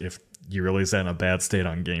that's, if you release that in a bad state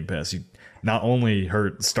on Game Pass, you not only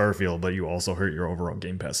hurt Starfield, but you also hurt your overall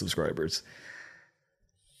Game Pass subscribers.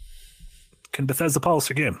 Can Bethesda polish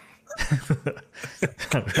a game?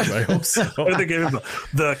 I hope so. What did they give him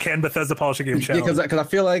the Can Bethesda polish a game challenge? Because I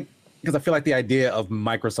feel like because I feel like the idea of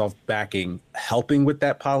Microsoft backing, helping with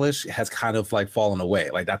that polish has kind of like fallen away.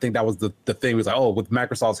 Like I think that was the thing was like, oh, with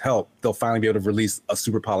Microsoft's help, they'll finally be able to release a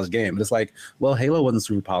super polished game. And it's like, well, Halo wasn't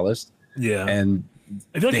super polished. Yeah. And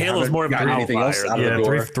I feel like Halo's more of an anything else out of the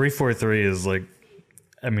door. 343 is like,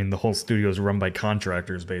 I mean, the whole studio is run by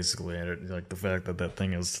contractors basically, and like the fact that that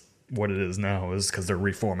thing is what it is now is because they're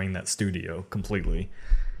reforming that studio completely.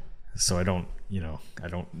 So I don't really.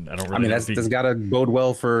 I mean, that's got to bode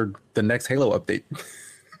well for the next Halo update.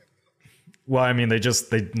 Well, I mean, they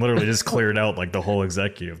literally just cleared out like the whole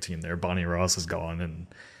executive team there. Bonnie Ross is gone, and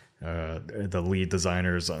the lead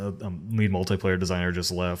designers, lead multiplayer designer just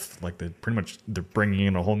left. Like they're bringing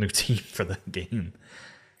in a whole new team for the game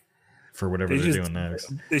for whatever they're doing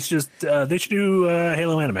next. They should do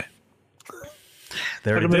Halo anime.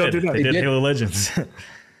 They already did. They did Halo Legends.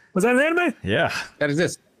 Was that an anime? Yeah, that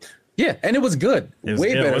exists. Yeah, and it was good.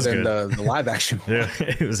 Way better than the live action one. Yeah,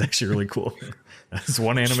 it was actually really cool. That's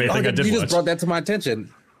one anime thing I did watch. You just brought that to my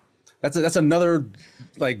attention. That's another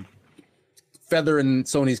like feather in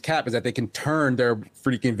Sony's cap is that they can turn their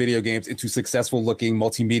freaking video games into successful looking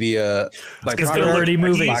multimedia. Like it's already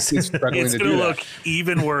movies. It's going to look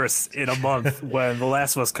even worse in a month when The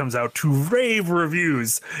Last of Us comes out to rave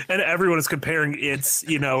reviews, and everyone is comparing its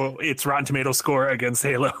Rotten Tomato score against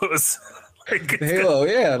Halo's. Halo,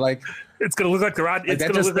 yeah, like it's gonna look like the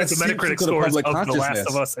Metacritic scores of The Last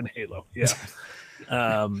of Us and Halo. Yeah,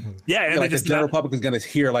 and like the general public is gonna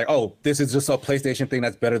hear like, oh, this is just a PlayStation thing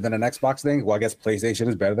that's better than an Xbox thing. Well, I guess PlayStation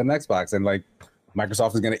is better than Xbox, and like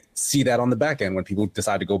Microsoft is gonna see that on the back end when people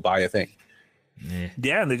decide to go buy a thing.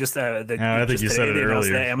 Yeah, and they just I think you said it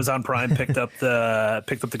earlier. Amazon Prime picked up the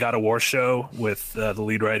God of War show with the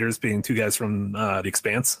lead writers being two guys from The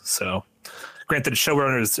Expanse. So. Granted,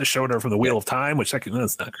 showrunner is a showrunner from the Wheel of Time, which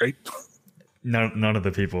that's not great. None of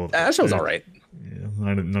the people. That show's all right. Yeah,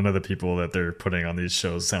 none of the people that they're putting on these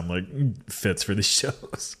shows sound like fits for these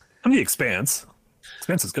shows. I'm The Expanse.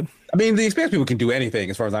 Expanse is good. I mean, The Expanse people can do anything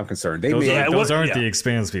as far as I'm concerned. Those aren't The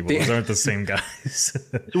Expanse people. Those aren't the same guys.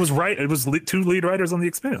 It was right. It was two lead writers on The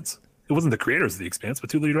Expanse. It wasn't the creators of The Expanse, but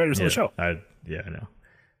two lead writers on the show. I know.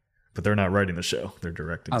 But they're not writing the show. They're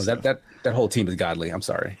directing. That whole team is godly. I'm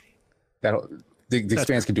sorry. The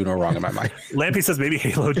Expanse can do no wrong in my mind. Lampy says maybe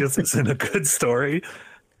Halo just isn't a good story,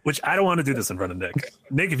 which I don't want to do this in front of Nick.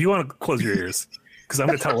 Nick, if you want to close your ears, because I'm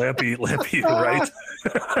going to tell Lampy you're right.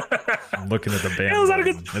 I'm looking at the band.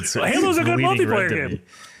 Halo's a good multiplayer game.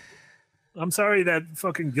 I'm sorry that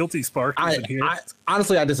fucking guilty spark isn't here.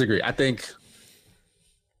 Honestly, I disagree. I think,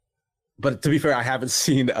 but to be fair, I haven't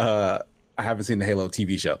seen the Halo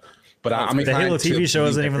TV show. But the Halo TV show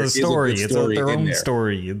isn't even the story. It's their own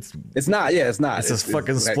story. It's not. Yeah, it's not. It's a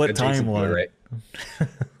fucking split timeline.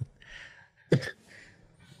 Right?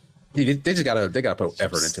 They just gotta put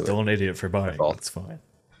effort into it. Still an idiot for buying. It's fine.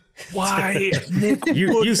 Why, Nick?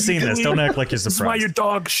 You've seen this. Don't act like you're surprised. This is why your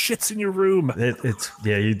dog shits in your room.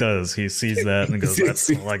 He does. He sees that and goes, "That's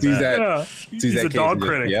like that." He's a dog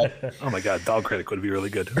critic. Yeah. Oh my god, dog critic would be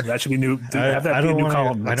really good. That should be new. Have that be a new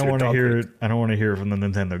column. I don't want to hear. I don't want to hear from the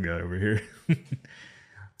Nintendo guy over here.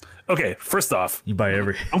 Okay, first off, you buy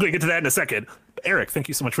every. I'm going to get to that in a second. Eric, thank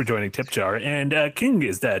you so much for joining Tip Jar. And King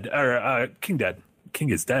is dead. King dead.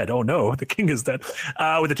 King is dead. Oh no, the king is dead.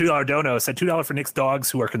 With a $2 dono, said $2 for Nick's dogs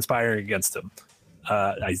who are conspiring against him.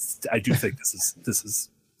 I do think this is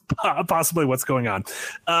possibly what's going on.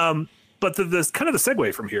 But this kind of the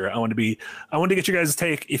segue from here. I want to get you guys'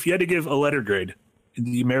 take. If you had to give a letter grade in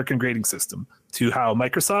the American grading system to how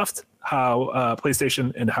Microsoft, how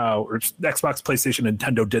PlayStation, and how Xbox, PlayStation, and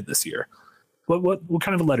Nintendo did this year, what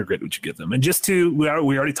kind of a letter grade would you give them? And just to we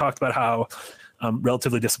already talked about how.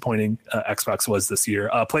 Relatively disappointing Xbox was this year.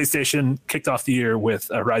 PlayStation kicked off the year with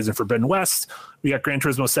Horizon Forbidden West. We got Gran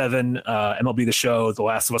Turismo 7, MLB The Show, The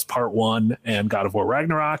Last of Us Part 1, and God of War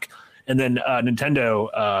Ragnarok. And then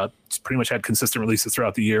Nintendo pretty much had consistent releases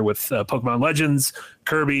throughout the year with Pokemon Legends,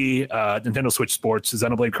 Kirby, Nintendo Switch Sports,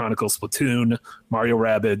 Xenoblade Chronicles, Splatoon, Mario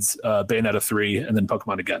Rabbids, Bayonetta 3, and then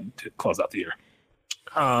Pokemon again to close out the year.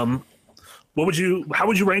 How would you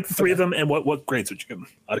rank the three of them, and what grades would you give them,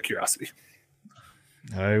 out of curiosity?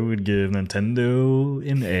 I would give Nintendo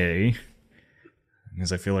an A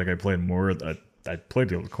because I feel like I played more. I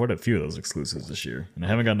played quite a few of those exclusives this year, and I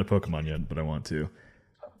haven't gotten to Pokemon yet, but I want to.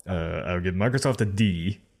 I would give Microsoft a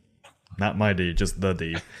D, not my D, just the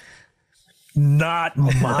D. Not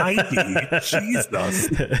my D, Jesus.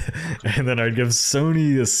 And then I'd give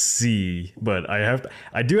Sony a C, but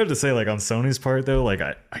I do have to say, like on Sony's part though, like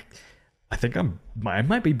I think I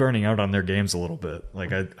might be burning out on their games a little bit.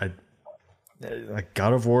 Like like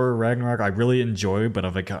God of War Ragnarok I really enjoy, but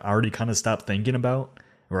I've already kind of stopped thinking about.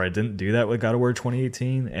 where I didn't do that with God of War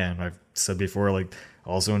 2018. And I've said before, like,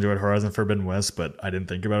 also enjoyed Horizon Forbidden West, but I didn't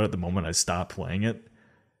think about it the moment I stopped playing it.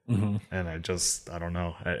 Mm-hmm. And I don't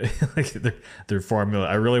know. Like their formula,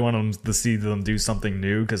 I really want them to see them do something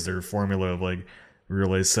new, because their formula of like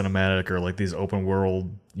really cinematic or like these open world,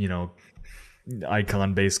 you know,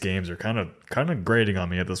 icon based games are kind of grating on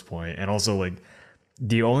me at this point. And also like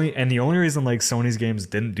the only reason like Sony's games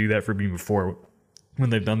didn't do that for me before when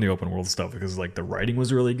they've done the open world stuff, because like the writing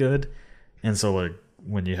was really good. And so like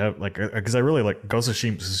when you have like, because I really like Ghost of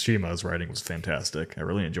Tsushima's writing was fantastic. I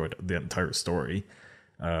really enjoyed the entire story.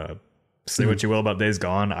 Say what you will about Days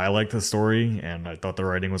Gone, I liked the story, and I thought the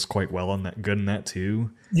writing was quite good in that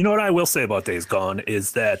too. You know what I will say about Days Gone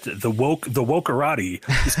is that the wokerati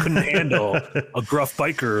just couldn't handle a gruff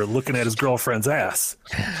biker looking at his girlfriend's ass.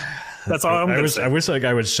 That's all I'm gonna say. I wish like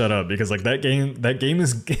I would shut up, because like that game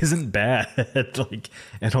isn't bad. Like,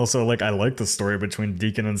 and also like I like the story between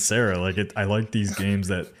Deacon and Sarah. Like I like these games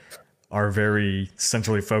that are very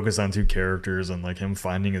centrally focused on two characters, and like him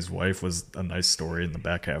finding his wife was a nice story, and the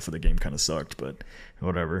back half of the game kind of sucked, but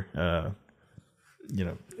whatever. You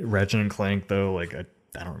know, Ratchet and Clank though, like I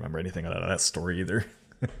don't remember anything out of that story either.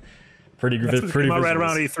 pretty came out right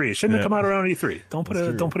around E3. Shouldn't have come out around E3. Don't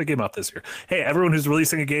put a game out this year. Hey, everyone who's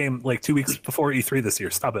releasing a game like 2 weeks before E3 this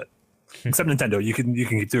year, stop it. Except Nintendo, you can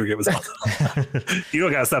keep doing it with Zelda. You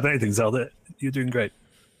don't gotta stop anything, Zelda. You're doing great.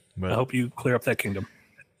 But I hope you clear up that kingdom.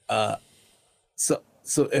 So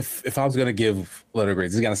if I was gonna give letter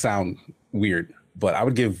grades, it's gonna sound weird, but I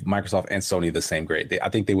would give Microsoft and Sony the same grade. I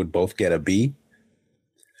think they would both get a B,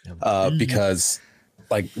 because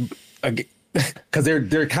like because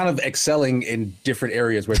they're kind of excelling in different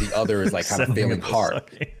areas where the other is like kind of failing hard.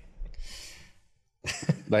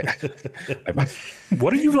 Like,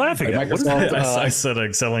 what are you laughing at? Microsoft, I said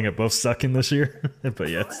excelling at both sucking this year, but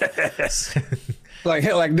yes. like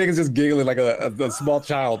niggas just giggling like a small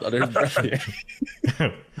child under his breath.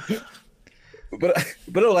 But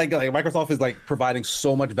like Microsoft is like providing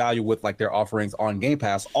so much value with like their offerings on Game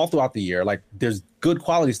Pass all throughout the year. Like there's good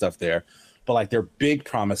quality stuff there, but like their big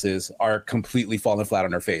promises are completely falling flat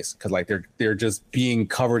on their face, because like they're just being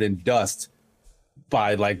covered in dust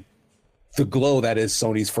by like the glow that is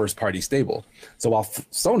Sony's first party stable. So while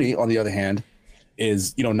Sony, on the other hand,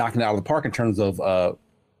 is, you know, knocking it out of the park in terms of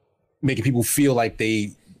making people feel like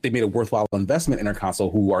they made a worthwhile investment in their console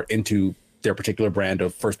who are into their particular brand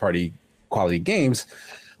of first party quality games.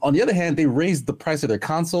 On the other hand, they raised the price of their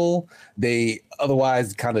console. They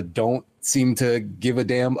otherwise kind of don't seem to give a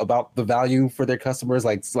damn about the value for their customers.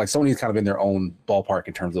 Like Sony's kind of in their own ballpark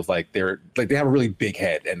in terms of like they have a really big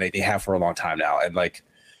head, and they have for a long time now. And like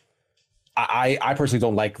I personally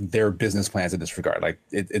don't like their business plans in this regard. Like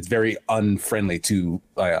it's very unfriendly to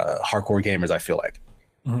hardcore gamers, I feel like.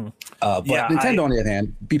 Mm-hmm. But yeah, Nintendo, on the other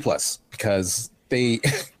hand, B+, because they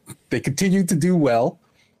continue to do well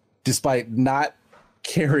despite not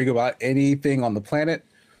caring about anything on the planet.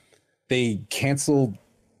 They canceled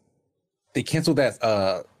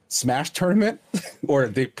that Smash tournament,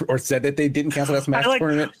 or said that they didn't cancel that Smash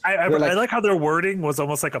tournament. I like how their wording was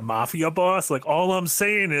almost like a mafia boss. Like, all I'm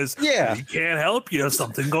saying is, yeah, we can't help you if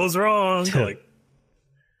something goes wrong. Like,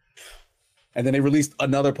 and then they released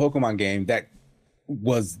another Pokemon game that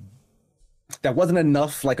wasn't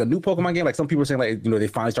enough, like a new Pokemon game. Like some people were saying, like, you know, they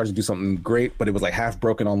finally started to do something great, but it was like half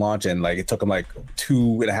broken on launch, and like it took them like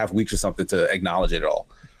 2.5 weeks or something to acknowledge it at all.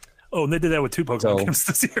 Oh, and they did that with 2 Pokemon games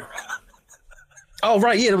this year. Oh,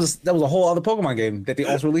 right. Yeah, that was a whole other Pokemon game that they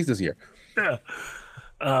also released this year. Yeah.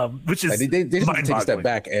 Which is, like, they just need to take a step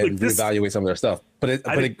back and reevaluate some of their stuff. But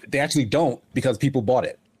they actually don't, because people bought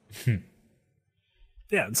it.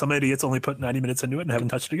 Yeah, and some idiots only put 90 minutes into it and haven't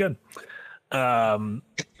touched it again.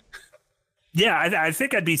 Yeah, I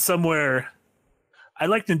think I'd be somewhere. I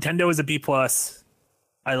like Nintendo as a B+.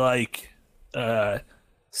 I like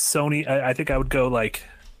Sony. I think I would go like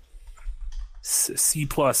C+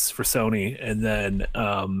 for Sony, and then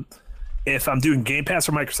if I'm doing Game Pass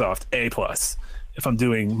for Microsoft, A+. If I'm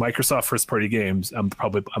doing Microsoft first party games, I'm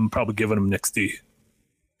probably giving them Nick's D.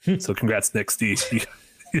 So congrats, Nick's D.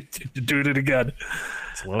 You're doing it again.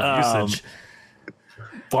 It's a lot of usage.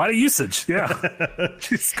 A lot of usage, yeah.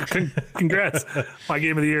 Congrats. My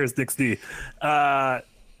game of the year is Nick's D.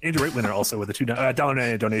 Andrew Whitwinner also with a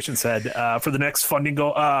 $2 donation said, for the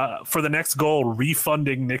next goal,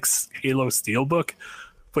 refunding Nick's Halo Steelbook.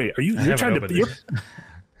 Wait, you're trying to?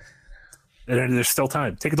 There's still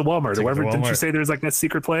time. Take it to Walmart or whatever. Didn't you say there's like that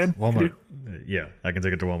secret plan? Walmart. Yeah, I can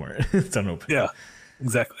take it to Walmart. It's unopened. Yeah,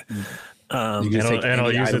 exactly. I'll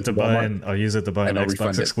use it to buy an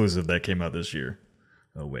Xbox exclusive that came out this year.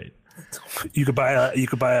 Oh wait, You could buy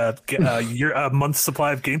a month's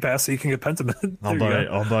supply of Game Pass so you can get Pentiment.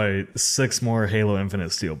 I'll buy 6 more Halo Infinite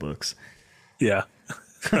Steelbooks. Yeah.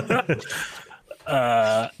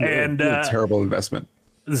 And terrible investment.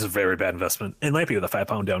 This is a very bad investment. And Lampy with a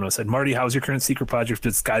 5-pound dono said, Marty, how's your current secret project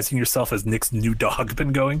disguising yourself as Nick's new dog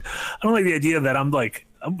been going? I don't like the idea that I'm like,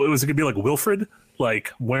 was it gonna be like Wilfred,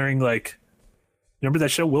 like wearing like, remember that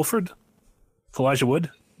show Wilfred, with Elijah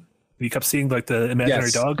Wood? You kept seeing like the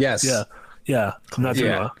imaginary dog. Yes. Yeah. I'm not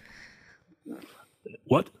doing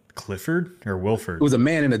what? Clifford or Wilford? It was a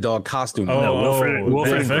man in a dog costume. Wilfred and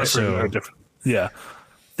FX Clifford are different. Yeah.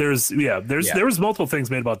 There was multiple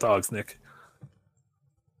things made about dogs, Nick.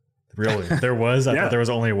 Really? There was? I thought there was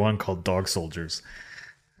only one called Dog Soldiers.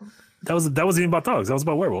 That wasn't even about dogs. That was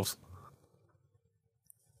about werewolves.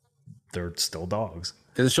 They're still dogs.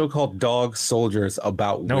 There's a show called Dog Soldiers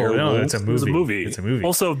about werewolves. No, it's a movie. It's a movie.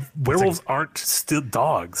 Also, werewolves aren't still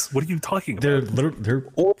dogs. What are you talking about? They're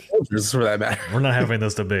Or soldiers, for that matter. We're not having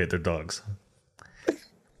this debate. They're dogs.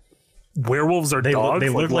 Werewolves are dogs. They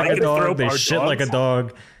look like a dog. They shit like a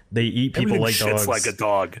dog. They eat people like dogs. Shits like a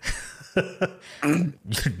dog.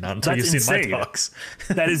 Not until you see my dogs.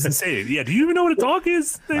 That is insane. Yeah. Do you even know what a dog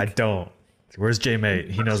is? Nick? I don't. Where's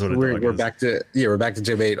J-Mate? He knows what a dog we're is. We're back to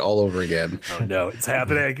J-Mate all over again. Oh no, it's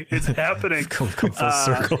happening. It's happening. Come full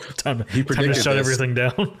circle. Time to shut everything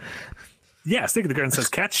down. Yeah, Stick of the Garden says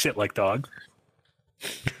cats shit like dogs.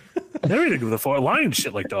 Everything before lions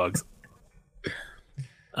shit like dogs.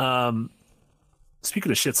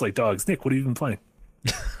 Speaking of shits like dogs, Nick, what have you been playing?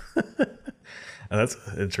 That's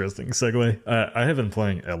an interesting segue. I have been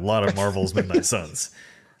playing a lot of Marvel's Midnight Suns.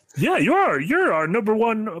 Yeah, you are. You're our number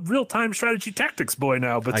one real-time strategy tactics boy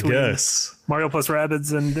now. Between I guess Mario plus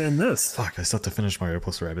Rabbids and this. Fuck, I still have to finish Mario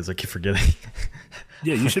plus Rabbids. I keep forgetting.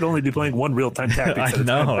 Yeah, you should only be playing one real-time tactics. I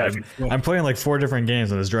know. I'm playing like 4 different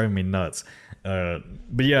games and it's driving me nuts. But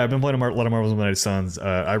yeah, I've been playing a lot of Marvel's Midnight Suns.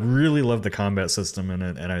 I really love the combat system in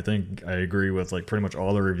it, and I think I agree with like pretty much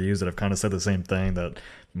all the reviews that have kind of said the same thing. That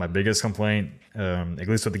my biggest complaint, at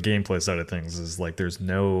least with the gameplay side of things, is like there's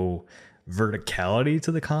no verticality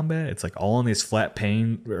to the combat. It's like all on these flat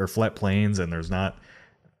planes, and there's not,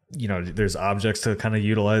 there's objects to kind of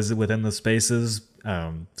utilize it within the spaces.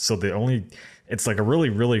 So it's like a really,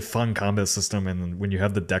 really fun combat system, and when you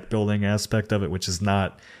have the deck building aspect of it, which is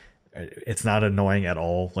not annoying at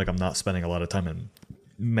all. Like I'm not spending a lot of time in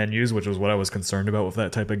menus, which was what I was concerned about with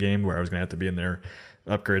that type of game, where I was gonna have to be in there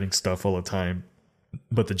upgrading stuff all the time.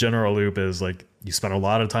 But the general loop is like you spend a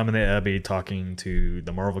lot of time in the Abbey talking to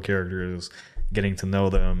the Marvel characters, getting to know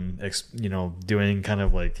them, doing kind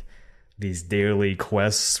of like these daily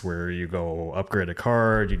quests where you go upgrade a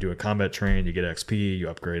card, you do a combat train, you get XP, you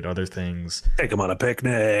upgrade other things. Take them on a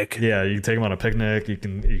picnic. Yeah, you take them on a picnic. You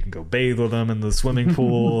can go bathe with them in the swimming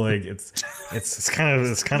pool. Like it's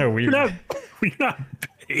kind of weird. You're not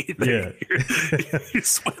bathing. Yeah, you're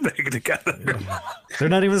swimming together. They're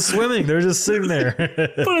not even swimming. They're just sitting there.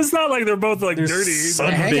 But it's not like they're both like dirty.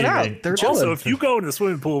 Sunbathing. They're also, if you go in the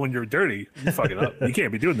swimming pool when you're dirty, you fuck it up. You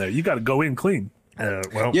can't be doing that. You got to go in clean. Yeah,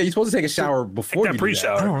 you're supposed to take a shower before you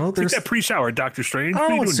pre-shower. I don't know. Take that pre-shower, Doctor Strange. I don't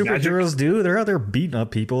know what superheroes do. They're out there beating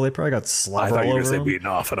up people. They probably got slobber all over them. Beating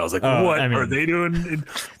off, and I was like, what are they doing?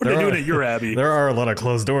 What are they doing at your Abbey? There are a lot of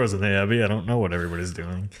closed doors in the Abbey. I don't know what everybody's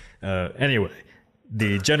doing. Anyway,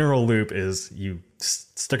 the general loop is you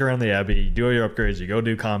stick around the Abbey, you do all your upgrades, you go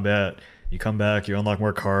do combat, you come back, you unlock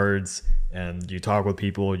more cards, and you talk with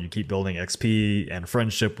people, you keep building XP and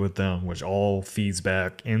friendship with them, which all feeds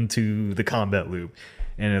back into the combat loop.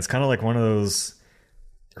 And it's kind of like one of those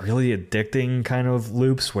really addicting kind of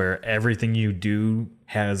loops where everything you do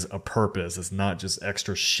has a purpose. It's not just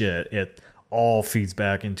extra shit. It all feeds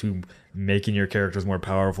back into making your characters more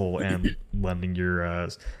powerful and lending your,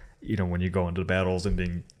 when you go into battles and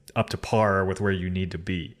being up to par with where you need to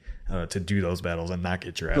be to do those battles and not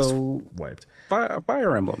get your ass wiped.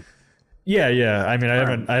 Fire Emblem. Yeah. I mean,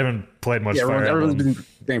 I haven't played much. Fire everyone's Emblem. been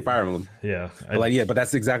saying Fire Emblem. Yeah, but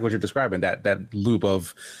that's exactly what you're describing. That loop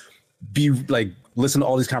of listen to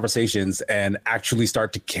all these conversations and actually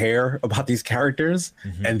start to care about these characters,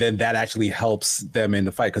 and then that actually helps them in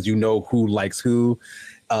the fight because you know who likes who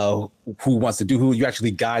wants to do who. You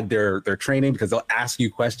actually guide their training because they'll ask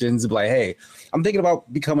you questions like, "Hey, I'm thinking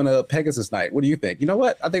about becoming a Pegasus Knight. What do you think? You know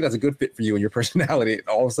what? I think that's a good fit for you and your personality." And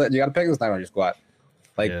all of a sudden, you got a Pegasus Knight on your squad.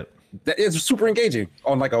 That is super engaging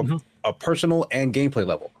on like a personal and gameplay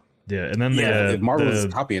level. Yeah, and then Marvel is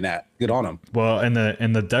copying that. Good on them. Well, and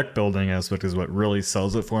the deck building aspect is what really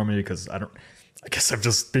sells it for me because I guess I've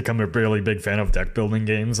just become a really big fan of deck building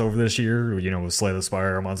games over this year. With Slay the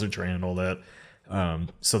Spire, Monster Train, and all that.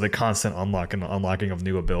 So the constant unlocking of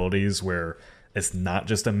new abilities, where it's not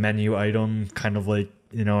just a menu item, kind of like,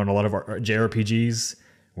 in a lot of JRPGs,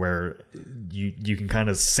 where you can kind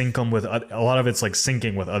of sync them with a lot of it's like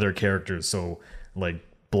syncing with other characters. So like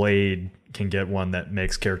Blade can get one that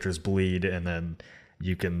makes characters bleed, and then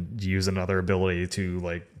you can use another ability to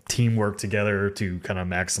like teamwork together to kind of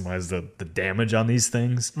maximize the damage on these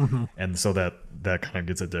things. And so that kind of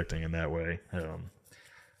gets addicting in that way.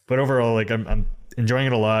 But overall, like I'm enjoying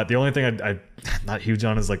it a lot. The only thing I'm not huge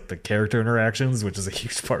on is like the character interactions, which is a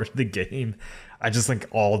huge part of the game. I just think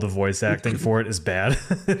all the voice acting for it is bad.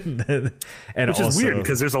 And which is weird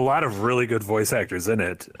because there's a lot of really good voice actors in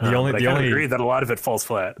it. I agree that a lot of it falls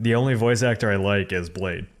flat. The only voice actor I like is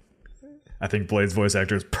Blade. I think Blade's voice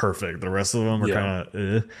actor is perfect. The rest of them are kind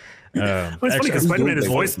of well, it's funny because Spider-Man is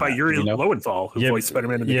voiced by Yuri Lowenthal, who voiced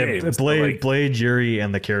Spider-Man in the game. Blade, Yuri,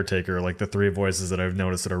 and the Caretaker, like the three voices that I've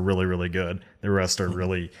noticed that are really, really good. The rest are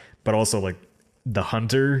really, but also like the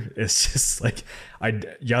Hunter is just like,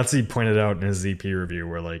 Yahtzee pointed out in his ZP review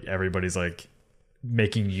where like everybody's like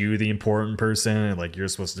making you the important person, and like you're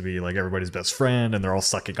supposed to be like everybody's best friend, and they're all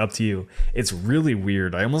sucking up to you. It's really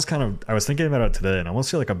weird. I was thinking about it today, and I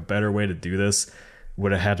almost feel like a better way to do this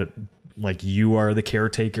would have had it like you are the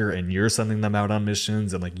caretaker and you're sending them out on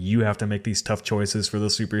missions, and like you have to make these tough choices for the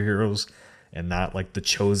superheroes, and not like the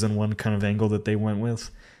chosen one kind of angle that they went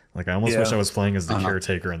with. Like I almost wish I was playing as the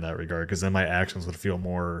caretaker in that regard, because then my actions would feel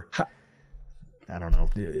more, I don't know,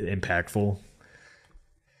 impactful.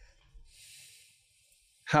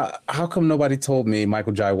 How come nobody told me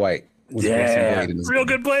Michael Jai White was Blade in this real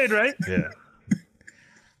game? Good Blade, right? Yeah.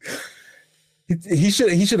 He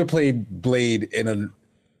should have played Blade in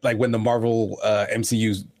like when the Marvel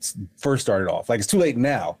MCU first started off. Like it's too late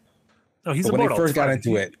now. Oh, he's but when they first got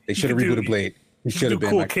into it, they should have rebooted Blade. He should have been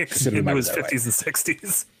cool kicks into his 50s and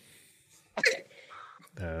 60s.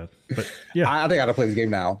 But yeah, I think I gotta play this game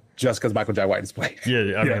now just because Michael Jai White is playing.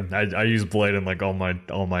 Yeah, I mean, I use Blade in like all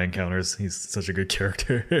my encounters. He's such a good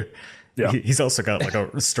character. Yeah, he's also got like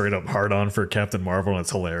a straight up hard on for Captain Marvel, and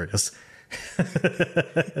it's hilarious.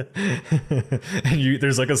 And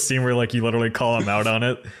there's like a scene where like you literally call him out on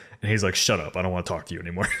it, and he's like, "Shut up! I don't want to talk to you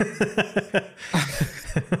anymore."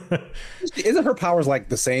 Isn't her powers like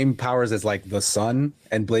the same powers as like the sun,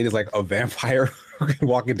 and Blade is like a vampire who can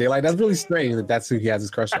walk in daylight? That's really strange that's who he has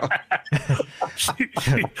his crush on.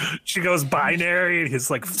 she goes binary, and his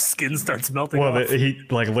like skin starts melting. Well, off. he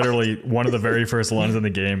like literally one of the very first lines in the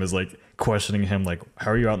game is like questioning him, like,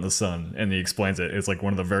 "How are you out in the sun?" And he explains it. It's like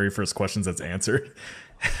one of the very first questions that's answered.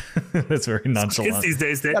 That's very nonchalant. Kids these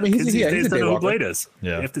days, don't know who Blade is.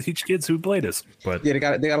 Yeah, you have to teach kids who Blade is. But yeah, they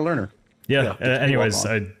got to learn her. Yeah. Anyways,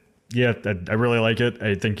 I really like it.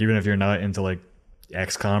 I think even if you're not into like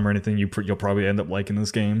XCOM or anything, you'll probably end up liking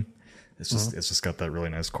this game. It's just got that really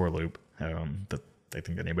nice core loop that I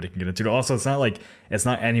think anybody can get into. Also, it's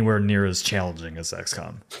not anywhere near as challenging as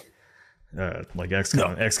XCOM. Like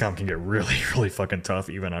XCOM can get really, really fucking tough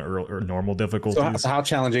even on normal difficulties. So how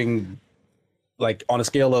challenging, like on a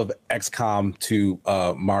scale of XCOM to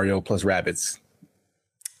Mario plus Rabbids?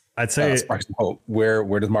 I'd say Sparks of Hope. Where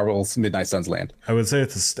does Marvel's Midnight Suns land? I would say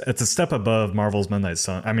it's a step above Marvel's Midnight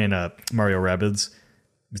Sun. I mean, Mario Rabbids.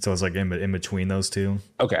 So it's like in between those two.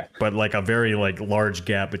 Okay, but like a very like large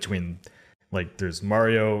gap between, like there's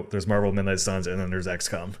Marvel Midnight Suns, and then there's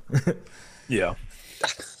XCOM. Yeah.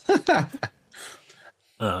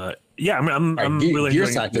 Yeah, I'm really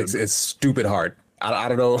Gears Tactics is stupid hard. I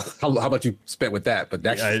don't know how much you spent with that, but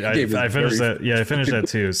that I finished that. Yeah, I finished that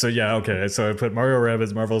too. So yeah, okay. So I put Mario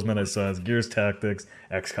Rabbids, Marvel's Midnight Suns, Gears Tactics,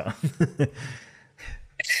 XCOM.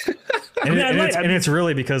 And it's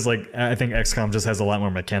really because like I think XCOM just has a lot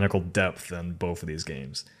more mechanical depth than both of these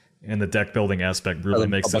games, and the deck building aspect really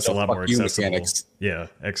makes this a lot more accessible. Mechanics. Yeah,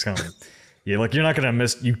 XCOM. Yeah, like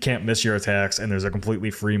you can't miss your attacks, and there's a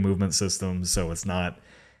completely free movement system, so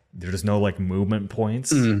there's no like movement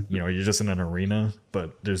points. You're just in an arena,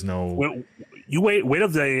 but there's no. You wait till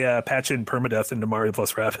they patch in permadeath into Mario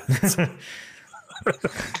plus Rabbids.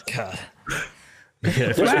 God. Yeah,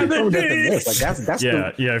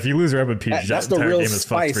 if you lose Rabbid Peach, that's the the real game is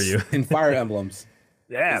fucked for you. In Fire Emblems.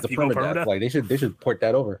 Yeah, the permadeath. Like they should port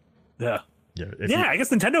that over. Yeah. I guess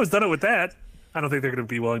Nintendo has done it with that. I don't think they're going to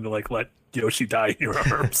be willing to like let Yoshi die in your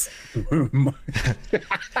arms.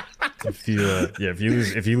 If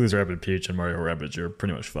you lose Rabbid Peach and Mario Rabbids, you're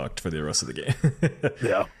pretty much fucked for the rest of the game.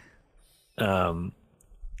 Yeah.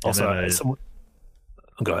 Also,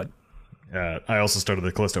 go ahead. I also started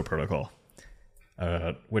the Callisto Protocol,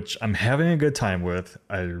 which I'm having a good time with.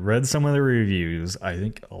 I read some of the reviews. I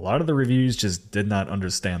think a lot of the reviews just did not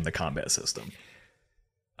understand the combat system.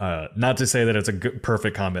 Not to say that it's a good,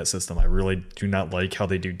 perfect combat system. I really do not like how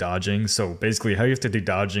they do dodging. So basically, how you have to do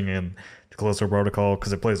dodging in the Callisto Protocol,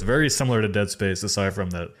 because it plays very similar to Dead Space, aside from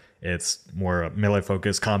that it's more melee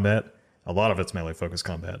focused combat. A lot of it's melee focused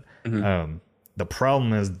combat. The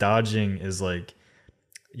problem is dodging is like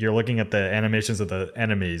you're looking at the animations of the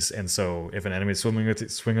enemies, and so if an enemy's swinging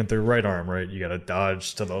with their right arm, right, you got to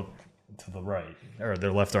dodge to the right, or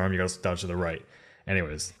their left arm, you got to dodge to the right.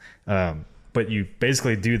 Anyways, but you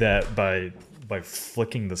basically do that by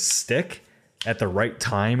flicking the stick at the right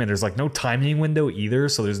time, and there's like no timing window either,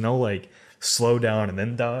 so there's no like slow down and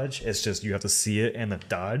then dodge. It's just you have to see it and then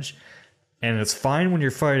dodge. And it's fine when you're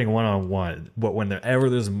fighting one-on-one, but whenever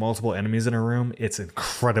there's multiple enemies in a room, it's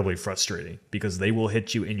incredibly frustrating because they will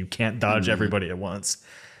hit you and you can't dodge everybody at once.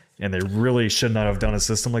 And they really should not have done a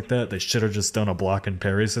system like that. They should have just done a block and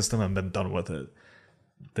parry system and been done with it.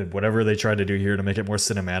 Whatever they tried to do here to make it more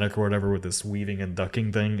cinematic or whatever with this weaving and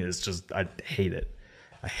ducking thing is just, I hate it.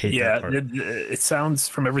 I hate that part. It sounds,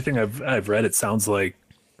 from everything I've read, it sounds like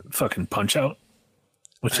fucking Punch-Out,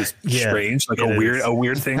 which is strange, like a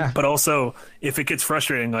weird thing. But also, if it gets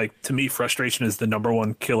frustrating, like to me, frustration is the number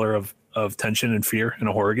one killer of tension and fear in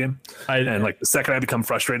a horror game. And like the second I become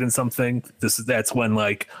frustrated in something, that's when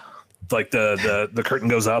like the curtain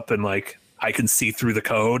goes up and like I can see through the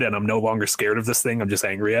code and I'm no longer scared of this thing. I'm just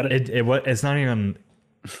angry at it. It's not even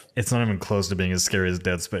close to being as scary as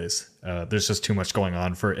Dead Space. There's just too much going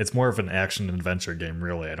on for it. It's more of an action adventure game,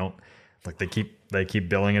 really. I don't like they keep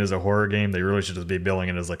billing it as a horror game. They really should just be billing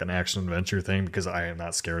it as like an action adventure thing, because I am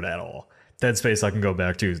not scared at all. Dead Space I can go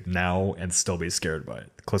back to now and still be scared by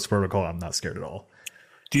it. Callisto Protocol, I'm not scared at all.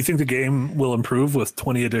 Do you think the game will improve with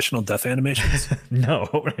 20 additional death animations? No,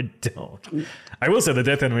 I don't. I will say the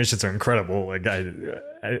death animations are incredible. Like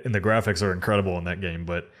and the graphics are incredible in that game.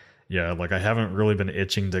 But yeah, like I haven't really been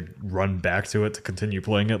itching to run back to it to continue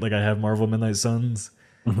playing it like I have Marvel Midnight Suns.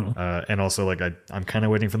 And also like I'm kind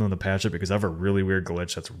of waiting for them to patch it because I have a really weird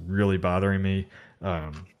glitch that's really bothering me.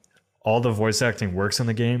 All the voice acting works in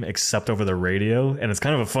the game except over the radio, and it's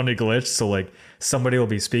kind of a funny glitch. So like somebody will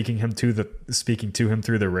be speaking to him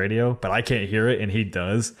through the radio, but I can't hear it and he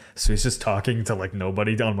does. So he's just talking to like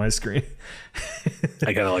nobody on my screen.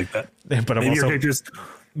 I kind of like that. But I'm also,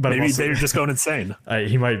 maybe they're just going insane.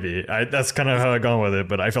 He might be. That's kind of how I've gone with it,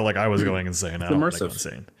 but I felt like I was going insane. It's immersive.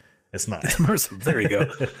 Insane. It's not. It's immersive. There you go.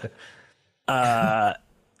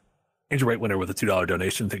 Andrew Wright winner with a $2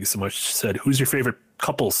 donation. Thank you so much. Said, who's your favorite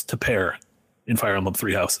couples to pair in Fire Emblem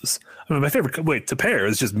Three Houses? I mean, my favorite way to pair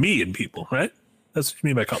is just me and people, right? That's what you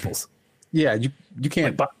mean by couples. Yeah, you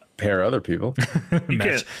can't pair other people. You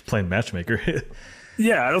can't. Playing matchmaker.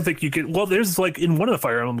 Yeah, I don't think you can. Well, there's like in one of the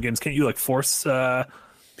Fire Emblem games, can't you like force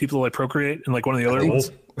people to like procreate in like one of the other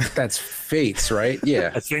ones? That's Fates, right?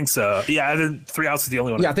 Yeah, I think so. Yeah, and then Three Houses is the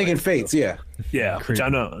only one. Yeah, I think in Fates. Yeah, which I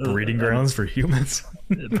know breeding grounds for humans.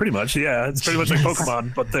 Pretty much, yeah. It's pretty much like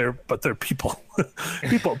Pokemon, but they're people.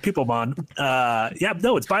 Peoplemon.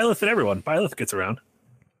 No, it's Byleth and everyone. Byleth gets around.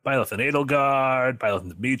 Byleth and Edelgard, Byleth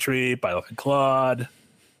and Dimitri, Byleth and Claude,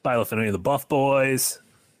 Byleth and any of the Buff Boys.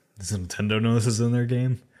 Does Nintendo know this is in their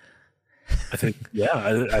game? I think, yeah.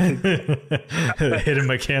 I think hidden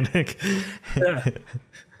mechanic. Yeah.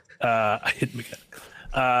 Hidden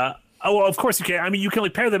mechanic. Well, of course you can. I mean, you can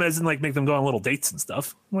like pair them as in like make them go on little dates and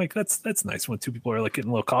stuff. I'm like that's nice when two people are like getting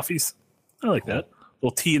little coffees. I like that.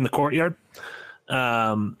 Little tea in the courtyard.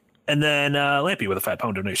 And then Lampy with a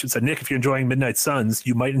 £5 donation said, Nick, if you're enjoying Midnight Suns,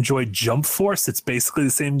 you might enjoy Jump Force. It's basically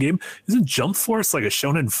the same game. Isn't Jump Force like a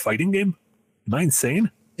shonen fighting game? Am I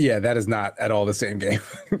insane? Yeah, that is not at all the same game.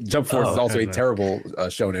 Jump Force is also a terrible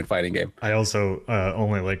shonen fighting game. I also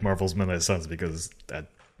only like Marvel's Midnight Suns because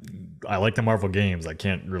I like the Marvel games. I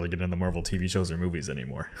can't really get into Marvel TV shows or movies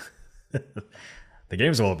anymore. The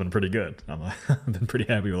games have all been pretty good. I've been pretty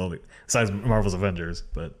happy with all besides Marvel's Avengers,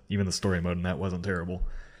 but even the story mode in that wasn't terrible.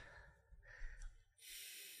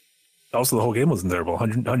 Also, the whole game wasn't terrible.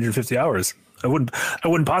 150 hours. I wouldn't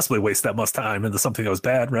possibly waste that much time into something that was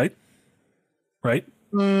bad, right? Right?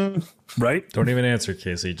 Right? Don't even answer,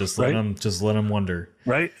 Casey. Just let him wonder.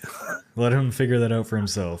 Right? Let him figure that out for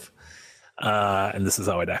himself. And this is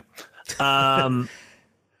how I die. I've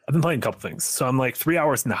been playing a couple things. So I'm like 3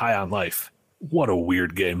 hours into High on Life. What a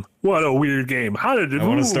weird game. How did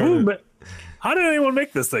anyone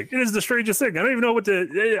make this thing? It is the strangest thing. I don't even know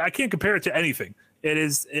I can't compare it to anything. It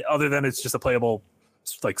is, other than it's just a playable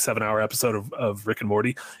like 7-hour episode of Rick and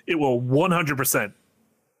Morty. It will 100%,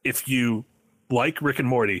 if you like Rick and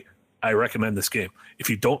Morty, I recommend this game. If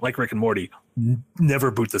you don't like Rick and Morty,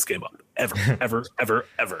 never boot this game up. Ever,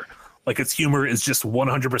 ever. Like its humor is just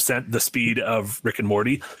 100% the speed of Rick and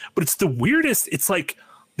Morty, but it's the weirdest. It's like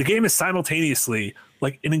the game is simultaneously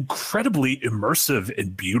like an incredibly immersive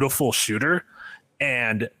and beautiful shooter,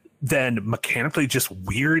 and then mechanically just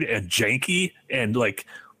weird and janky, and like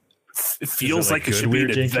it feels like it should be an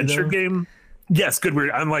adventure game. Yes, good weird.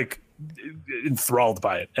 I'm like enthralled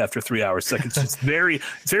by it after 3 hours. Like it's just very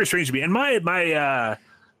strange to me. And my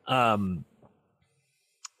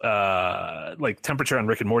like temperature on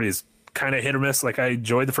Rick and Morty is kind of hit or miss. Like I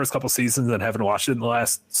enjoyed the first couple seasons and haven't watched it in the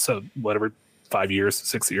last 5 years,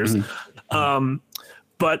 6 years.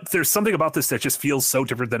 But there's something about this that just feels so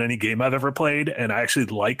different than any game I've ever played, and I actually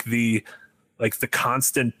like the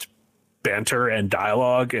constant banter and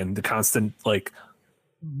dialogue and the constant like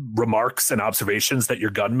remarks and observations that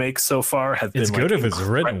your gun makes so far have been. It's good if it's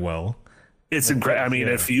written well. It's incredible. I mean,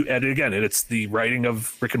 if you and again, it's the writing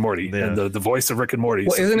of Rick and Morty and the voice of Rick and Morty.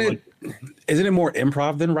 Well, isn't it more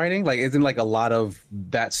improv than writing? Like, isn't like a lot of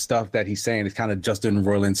that stuff that he's saying is kind of Justin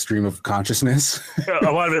Roiland's stream of consciousness?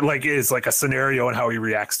 A lot of it like is like a scenario and how he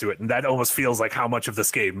reacts to it, and that almost feels like how much of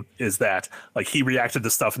this game is that like he reacted to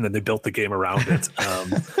stuff and then they built the game around it.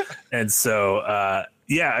 And so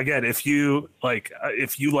yeah, again, if you like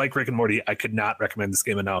Rick and Morty, I could not recommend this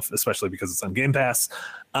game enough, especially because it's on Game Pass.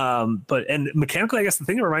 But mechanically, I guess the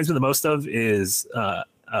thing it reminds me the most of is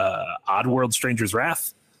Oddworld: Stranger's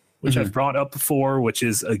Wrath, which I've brought up before, which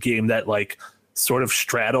is a game that like sort of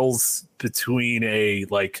straddles between a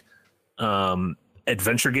like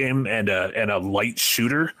adventure game and a light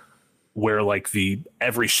shooter, where like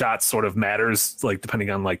every shot sort of matters, like depending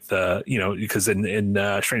on like the, you know, because in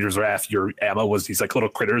Stranger's Wrath, your ammo was these like little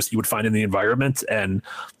critters you would find in the environment, and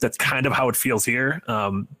that's kind of how it feels here.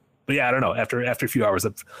 But yeah, I don't know. After a few hours,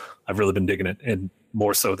 I've really been digging it, and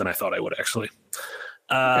more so than I thought I would actually.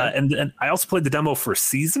 And I also played the demo for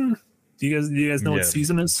Season. Do you guys know what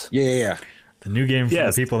Season is? Yeah. The new game for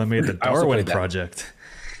the people that made the Darwin Project.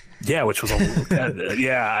 Yeah, which was I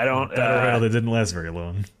don't. Battle didn't last very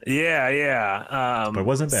long. Yeah. But it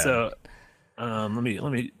wasn't bad. So let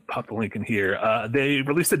me pop the link in here. They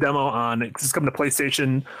released a demo on it's coming to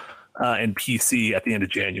PlayStation and PC at the end of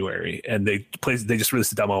January, and they just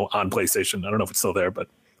released a demo on PlayStation. I don't know if it's still there, but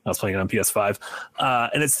I was playing it on PS5.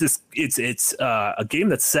 And it's a game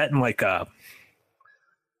that's set in like a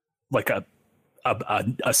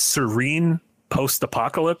serene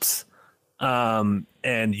post-apocalypse.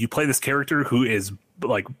 And you play this character who is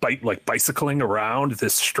like bicycling around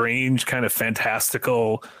this strange kind of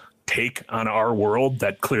fantastical take on our world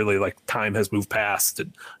that clearly like time has moved past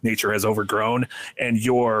and nature has overgrown, and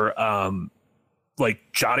you're like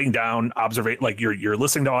jotting down you're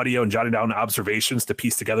listening to audio and jotting down observations to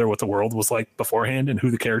piece together what the world was like beforehand and who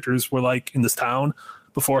the characters were like in this town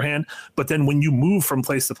beforehand. But then when you move from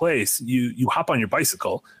place to place, you hop on your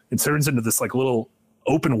bicycle and it turns into this like little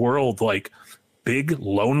open world, like big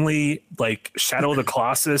lonely like Shadow of the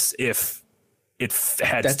Colossus if it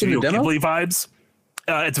had Studio Ghibli vibes.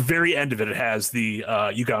 At the very end of it has the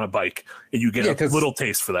you get on a bike and you get a little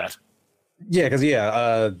taste for that.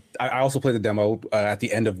 I also played the demo at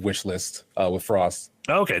the end of Wishlist with Frost.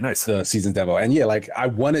 Okay, nice. The Season demo. And like I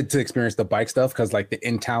wanted to experience the bike stuff because like the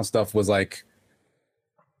in-town stuff was like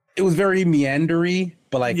it was very meandery,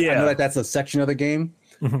 but like I know that that's a section of the game.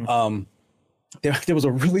 There was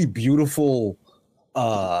a really beautiful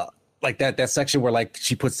like that section where like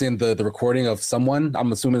she puts in the recording of someone,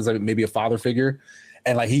 I'm assuming it's like maybe a father figure,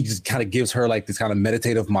 and like he just kind of gives her like this kind of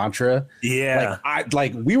meditative mantra.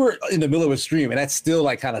 Like we were in the middle of a stream and that still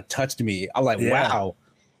like kind of touched me. I was like, wow.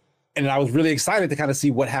 And I was really excited to kind of see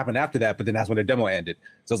what happened after that, but then that's when the demo ended.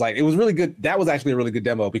 So it's like it was really good. That was actually a really good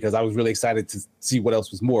demo because I was really excited to see what else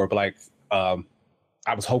was more, but like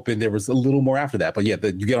I was hoping there was a little more after that, but you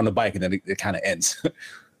get on the bike and then it kind of ends.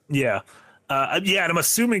 And I'm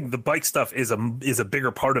assuming the bike stuff is a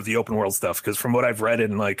bigger part of the open world stuff because from what I've read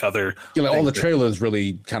in like other, all the trailers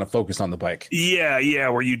really kind of focus on the bike.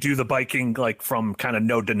 Where you do the biking like from kind of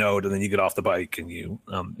node to node, and then you get off the bike and you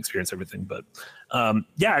experience everything. But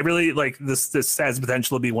I really like this. This has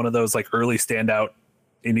potential to be one of those like early standout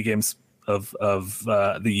indie games of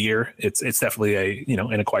the year. It's definitely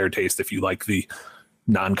an acquired taste if you like the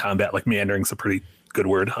non-combat, like meandering's a pretty good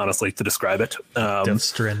word, honestly, to describe it. Death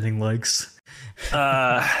Stranding likes.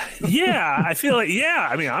 I feel like,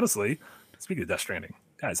 I mean, honestly, speaking of Death Stranding,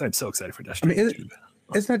 guys, I'm so excited for Death Stranding. I mean,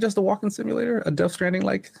 isn't that just a walking simulator? A Death Stranding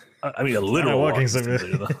like? I mean, a literal walking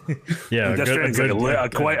simulator. Death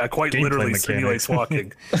Stranding quite literally simulates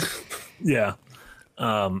walking.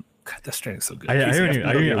 God, Death Stranding's so good. I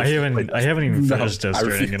haven't even No, finished Death I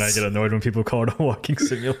Stranding, and I refuse. get annoyed when people call it a walking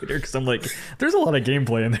simulator because I'm like, there's a lot of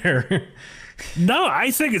gameplay in there. No,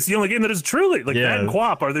 I think it's the only game that is truly like that and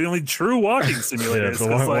Quap are the only true walking simulators.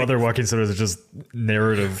 The other walking simulators are just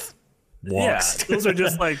narrative walks. Yeah, those are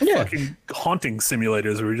just like fucking haunting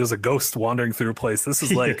simulators where you're just a ghost wandering through a place. This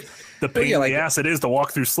is like the pain in the ass it is to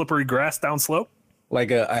walk through slippery grass down slope.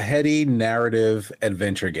 Like a heady narrative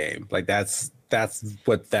adventure game. Like that's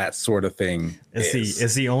what that sort of thing is.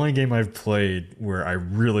 It's the only game I've played where I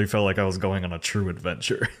really felt like I was going on a true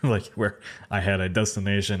adventure, like where I had a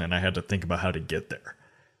destination and I had to think about how to get there,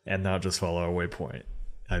 and not just follow a waypoint.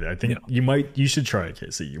 I think you should try it,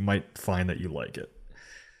 Casey. You might find that you like it.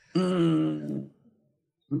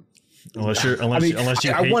 Unless you hate happiness.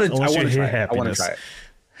 I want to try it.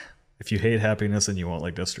 If you hate happiness, then you won't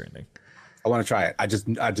like Death Stranding. I want to try it. I just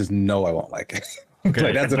know I won't like it. Okay.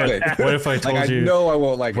 Like, that's the thing. What if I told you? I know I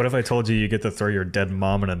won't like. What if I told you you get to throw your dead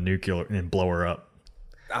mom in a nuclear and blow her up?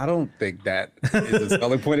 I don't think that is a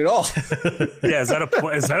selling point at all. Yeah, is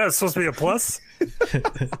that supposed to be a plus?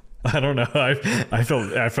 I don't know. I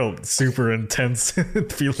felt super intense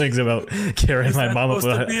feelings about carrying my mom up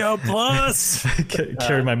Supposed to be a plus.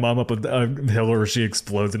 carrying my mom up a hill where she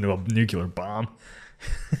explodes into a nuclear bomb.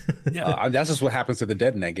 Yeah, That's just what happens to the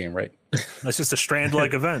dead in that game, right? that's just a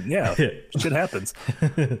Strand-like event. Yeah, shit happens.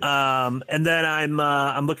 And then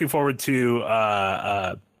I'm looking forward to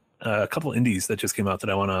a couple indies that just came out that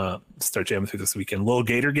I want to start jamming through this weekend. Little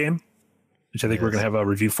Gator game, which I think we're gonna have a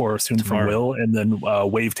review for soon from Will, and then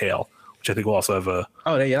Wavetail, which I think we'll also have a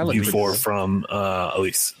review for from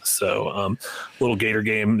Elise. So Little Gator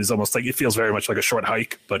game is almost like, it feels very much like a short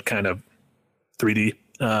hike, but kind of 3D.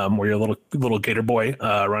 Where you're a little gator boy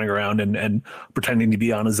running around and pretending to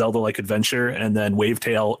be on a Zelda-like adventure, and then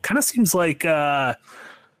Wavetail kind of seems like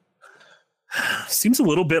seems a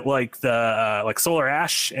little bit like the like Solar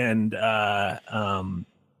Ash and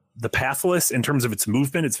the Pathless in terms of its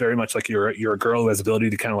movement. It's very much like you're a girl who has the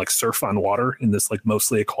ability to kind of like surf on water in this like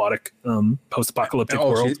mostly aquatic post-apocalyptic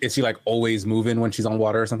world. Is she like always moving when she's on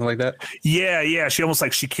water or something like that? Yeah. She almost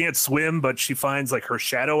like, she can't swim, but she finds like her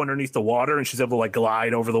shadow underneath the water, and she's able to like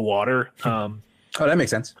glide over the water. Oh, that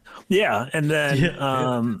makes sense. Yeah, and then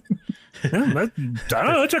I don't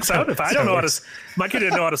know. It checks out. If I don't know how to, my kid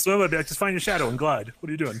didn't know how to swim, I'd be like, just find your shadow and glide. What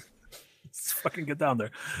are you doing? Let's fucking get down there.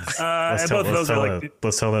 And both of those are like,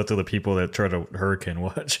 let's tell that to the people that try to hurricane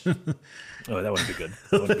watch. oh, that wouldn't be good.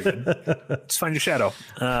 That wouldn't be good. Just find your shadow.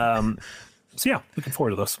 So yeah, looking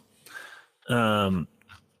forward to those.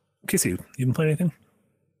 Casey, you been playing anything?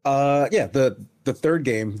 Yeah, the third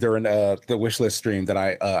game during the wishlist stream that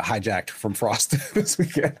I hijacked from Frost this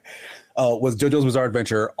weekend was JoJo's Bizarre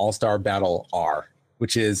Adventure All-Star Battle R,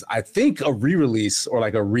 which is, I think, a re-release or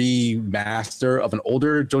like a remaster of an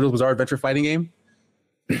older JoJo's Bizarre Adventure fighting game.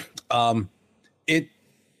 I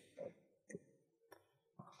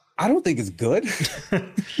don't think it's good,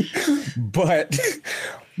 but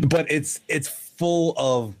it's full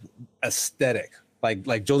of aesthetic. Like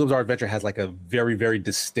JoJo's Bizarre Adventure has like a very, very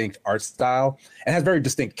distinct art style and has very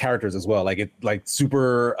distinct characters as well.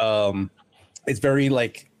 Super it's very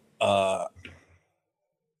like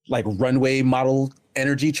runway model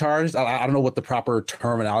energy charged. I don't know what the proper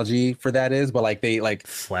terminology for that is, but like they like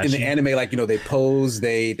flashy. In the anime, like, you know, they pose,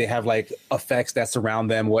 they have like effects that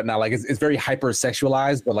surround them, whatnot. Like it's very hyper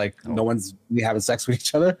sexualized, but like no one's really having sex with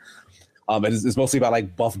each other. It's mostly about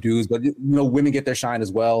like buff dudes, but you know, women get their shine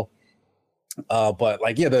as well. But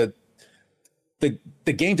like, yeah, the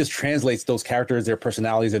game just translates those characters, their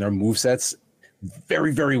personalities, and their movesets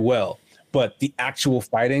very, very well. But the actual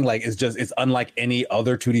fighting, like, it's unlike any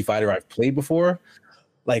other 2D fighter I've played before.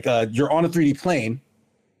 Like, you're on a 3D plane,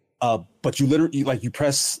 but you literally, like, you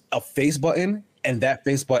press a face button, and that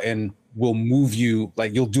face button will move you,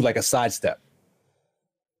 like, you'll do like a sidestep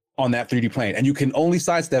on that 3D plane, and you can only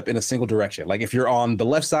sidestep in a single direction. Like, if you're on the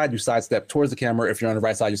left side, you sidestep towards the camera. If you're on the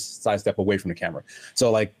right side, you sidestep away from the camera.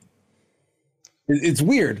 So, like, it's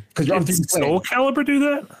weird because you're on 3D plane. Soul Calibur do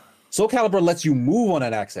that? Soul Calibur lets you move on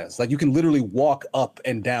that axis. Like, you can literally walk up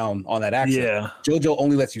and down on that axis. Yeah. JoJo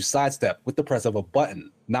only lets you sidestep with the press of a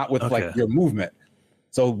button, not with like your movement.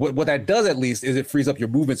 So what that does, at least, is it frees up your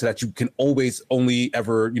movement so that you can always only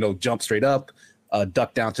ever, you know, jump straight up,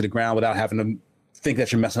 duck down to the ground without having to think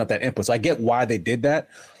that you're messing up that input. So I get why they did that,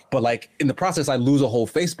 but like in the process, I lose a whole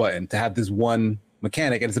face button to have this one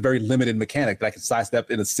mechanic, and it's a very limited mechanic that I can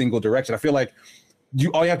sidestep in a single direction. I feel like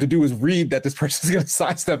all you have to do is read that this person's going to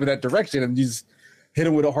sidestep in that direction, and you just hit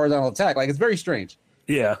him with a horizontal attack. Like, it's very strange.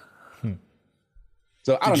 Yeah.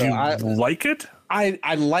 So I don't know. Did you like it?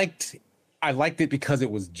 I liked it because it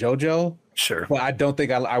was JoJo, Sure. but I don't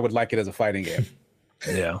think I would like it as a fighting game.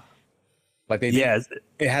 Yeah. Like Yeah.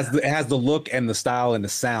 it has the look and the style and the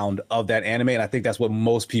sound of that anime, and I think that's what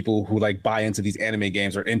most people who like buy into these anime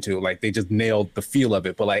games are into. Like they just nailed the feel of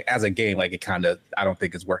it, but like as a game, like it kind of I don't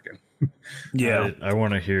think it's working. Yeah. I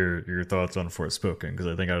want to hear your thoughts on Forspoken, because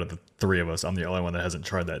I think out of the three of us, I'm the only one that hasn't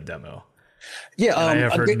tried that demo. Yeah, I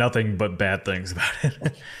have heard nothing but bad things about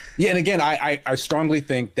it. Yeah, and again, I strongly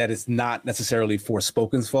think that it's not necessarily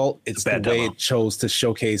Forspoken's fault. It's the way it chose to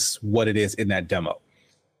showcase what it is in that demo.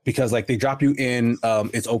 Because like they drop you in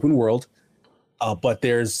it's open world, but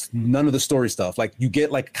there's none of the story stuff. Like you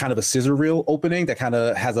get like kind of a scissor reel opening that kind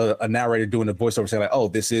of has a narrator doing a voiceover saying like, oh,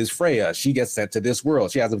 this is Freya. She gets sent to this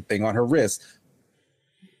world. She has a thing on her wrist.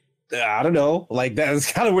 I don't know. Like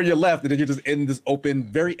that's kind of where you're left. And then you're just in this open,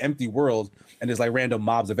 very empty world. And there's like random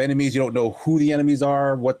mobs of enemies. You don't know who the enemies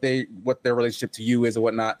are, what their relationship to you is or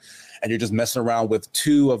whatnot. And you're just messing around with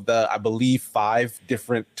 2 of the, I believe, 5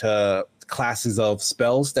 different classes of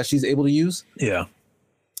spells that she's able to use. Yeah.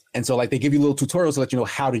 And so like they give you little tutorials to let you know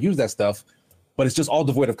how to use that stuff, but it's just all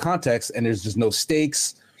devoid of context and there's just no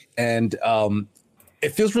stakes. And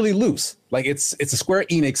it feels really loose. Like it's a Square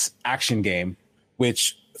Enix action game,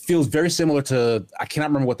 which feels very similar to, I cannot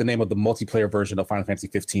remember what the name of the multiplayer version of Final Fantasy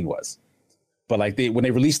 15 was. But like when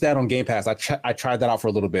they released that on Game Pass, I tried that out for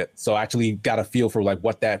a little bit. So I actually got a feel for like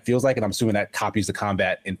what that feels like. And I'm assuming that copies the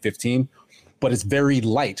combat in 15. But it's very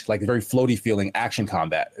light, like very floaty feeling action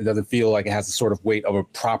combat. It doesn't feel like it has the sort of weight of a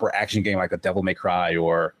proper action game like a Devil May Cry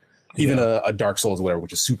or even a Dark Souls or whatever,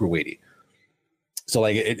 which is super weighty. So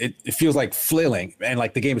like it feels like flailing, and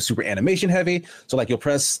like the game is super animation heavy. So like you'll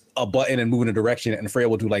press a button and move in a direction, and Freya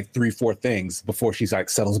will do like 3-4 things before she's like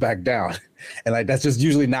settles back down. And like that's just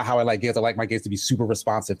usually not how I like games. I like my games to be super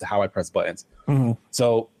responsive to how I press buttons. Mm-hmm.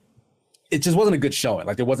 So it just wasn't a good showing.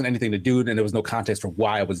 Like there wasn't anything to do, and there was no context for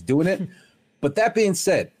why I was doing it. But that being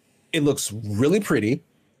said, it looks really pretty.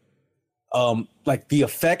 Like the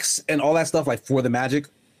effects and all that stuff, like for the magic,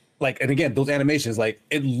 like, and again, those animations, like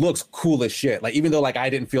it looks cool as shit. Like, even though like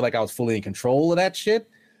I didn't feel like I was fully in control of that shit,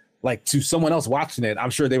 like to someone else watching it,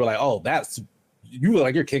 I'm sure they were like, oh, you look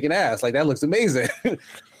like you're kicking ass. Like that looks amazing.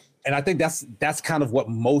 And I think that's kind of what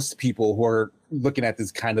most people who are looking at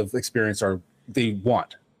this kind of experience they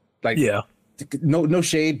want. Like, yeah, no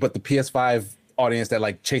shade, but the PS5 audience that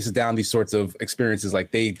like chases down these sorts of experiences,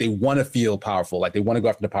 like they want to feel powerful, like they want to go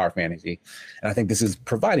after the power fantasy. And I think this is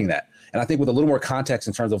providing that. And I think with a little more context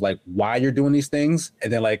in terms of like why you're doing these things,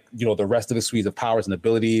 and then like, you know, the rest of the suite of powers and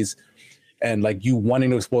abilities, and like you wanting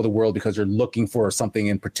to explore the world because you're looking for something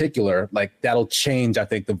in particular, like that'll change, I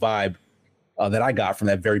think, the vibe that I got from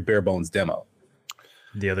that very bare bones demo.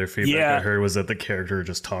 The other feedback I heard was that the character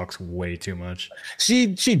just talks way too much. She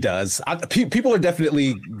does. People are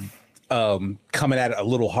definitely coming at it a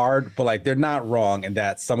little hard, but like they're not wrong in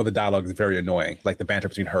that some of the dialogue is very annoying, like the banter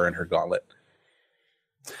between her and her gauntlet.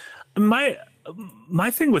 My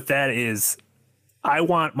thing with that is I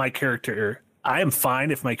want my character, I am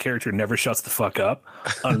fine if my character never shuts the fuck up,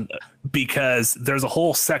 because there's a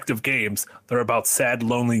whole sect of games that are about sad,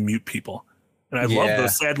 lonely, mute people. And I love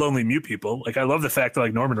those sad, lonely, mute people. Like, I love the fact that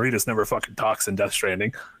like Norman Reedus never fucking talks in Death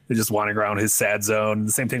Stranding. They're just wandering around his sad zone.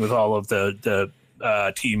 The same thing with all of the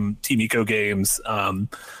Team Eco games. But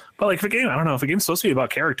like if a game's supposed to be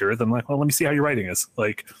about character, then like, well, let me see how your writing is.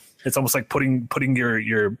 Like, it's almost like putting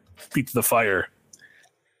your feet to the fire.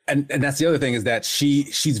 And that's the other thing, is that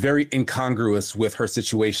she's very incongruous with her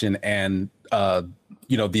situation and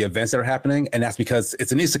you know, the events that are happening, and that's because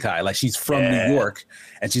it's an isekai. Like, she's from New York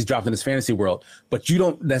and she's dropped in this fantasy world, but you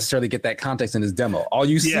don't necessarily get that context in this demo. All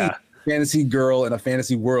you see fantasy girl in a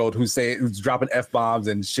fantasy world who's dropping F-bombs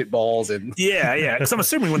and shitballs and because I'm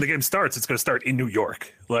assuming when the game starts, it's going to start in New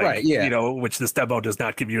York, like, right, you know, which this demo does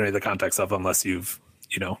not give you any of the context of, unless you've,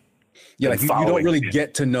 you know, like you don't really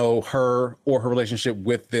get to know her or her relationship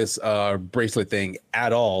with this bracelet thing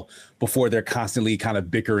at all before they're constantly kind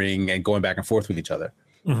of bickering and going back and forth with each other.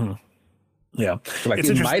 Mm-hmm. Yeah, so like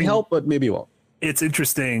it might help, but maybe it won't. It's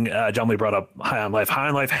interesting. John Lee brought up High on Life. High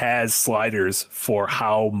on Life has sliders for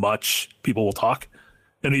how much people will talk,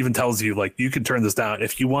 and it even tells you like you can turn this down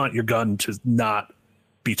if you want your gun to not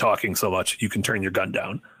be talking so much. You can turn your gun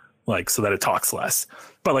down, like, so that it talks less.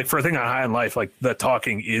 But like for a thing on High on Life, like the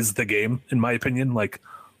talking is the game, in my opinion. Like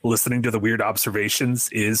listening to the weird observations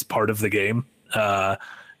is part of the game,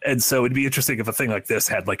 and so it'd be interesting if a thing like this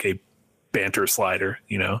had like a banter slider,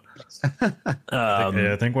 you know.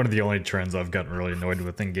 I think one of the only trends I've gotten really annoyed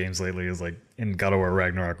with in games lately is like in God of War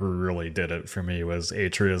Ragnarok really did it for me, was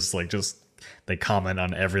Atreus like just they comment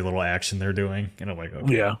on every little action they're doing, and I'm like,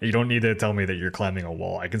 okay, Yeah. you don't need to tell me that you're climbing a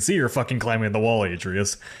wall. I can see you're fucking climbing the wall,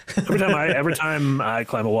 Atreus. Every time I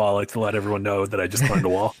climb a wall, I like to let everyone know that I just climbed a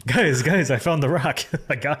wall. guys, I found the rock.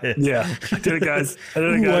 I got it. Yeah, I did it, guys.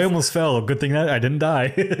 Ooh, I almost fell. Good thing that I didn't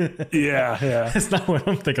die. Yeah. That's not what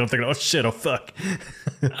I'm thinking. I'm thinking, oh shit, oh fuck.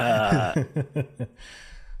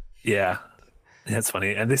 Yeah, that's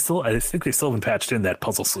funny. And I think they still haven't patched in that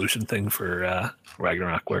puzzle solution thing for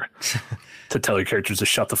Ragnarok, where to tell your characters to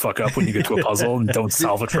shut the fuck up when you get to a puzzle and don't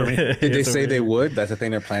solve it for me. Did they say they would? That's the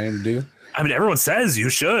thing they're planning to do? I mean, everyone says you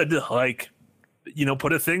should, like,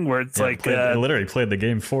 put a thing where it's like I literally played the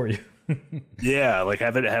game for you. Yeah, like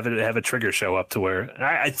have a trigger show up to where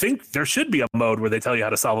I think there should be a mode where they tell you how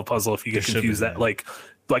to solve a puzzle if you get confused. That like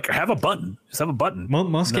have a button. Just have a button.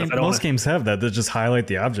 Most games have that. They just highlight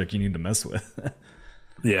the object you need to mess with.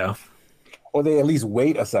 Yeah. Or they at least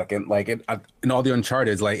wait a second. Like in all the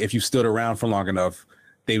Uncharted, like if you stood around for long enough,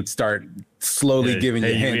 they would start slowly giving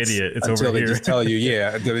you hints it's until over they here. just tell you,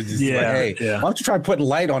 until they just like, hey, why don't you try putting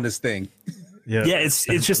light on this thing? Yeah, it's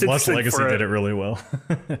just Lost interesting. Legacy did it really well.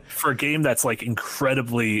 For a game that's like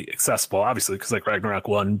incredibly accessible, obviously, because like Ragnarok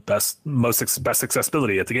won best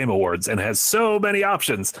accessibility at the Game Awards and has so many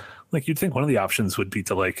options. Like you'd think one of the options would be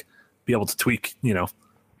to like be able to tweak,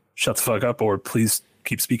 shut the fuck up or please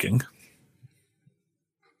keep speaking.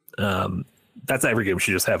 That's every game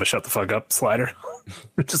should just have a shut the fuck up slider.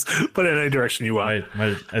 Just put it in any direction you want.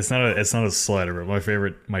 It's not a slider, but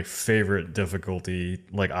my favorite difficulty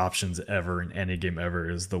like options ever in any game ever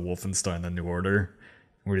is the Wolfenstein: The New Order,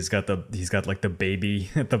 where he's got like the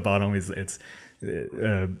baby at the bottom. It's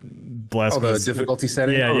Blasphemous. The difficulty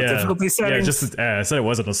setting. Yeah. Difficulty setting. Yeah, just I said it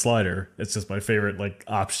wasn't a slider. It's just my favorite like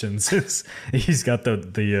options. He's got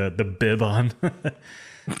the bib on.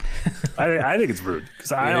 I think it's rude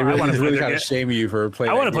because I really, want to really kind of shame you for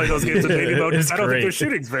playing. I want to play those games in baby mode because It's I don't think great. their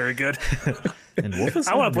shooting's very good. And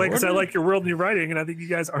I want to play because I like your world and your writing, and I think you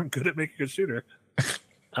guys aren't good at making a good shooter.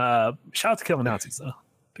 Shout out to Killing Nazis, though.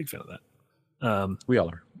 Big fan of that. We all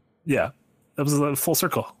are. Yeah, that was a full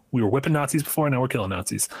circle. We were whipping Nazis before, now we're killing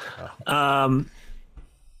Nazis. Before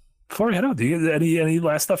we head out, do you get any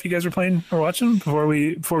last stuff you guys are playing or watching before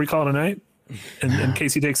we call it a night? In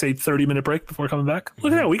case he takes a 30-minute break before coming back.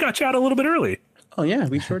 Look at that, we got you out a little bit early. Oh yeah,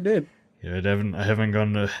 we sure did. Yeah, I haven't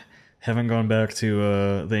gone back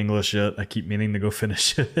to the English yet. I keep meaning to go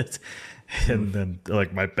finish it, and then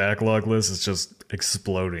like my backlog list is just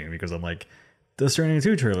exploding because I'm like, Death Stranding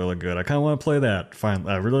 2 trailer looked good. I kind of want to play that. Fine,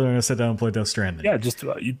 I really want to sit down and play Death Stranding. Yeah, just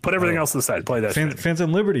you put everything else to the side. Play that.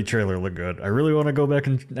 Phantom Liberty trailer looked good. I really want to go back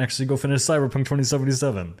and actually go finish Cyberpunk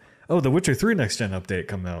 2077. Oh, The Witcher 3 next gen update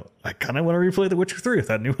come out. I kind of want to replay The Witcher 3 with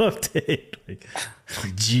that new update. Like,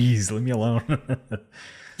 jeez, leave me alone.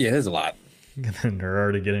 Yeah, there's a lot. And then they're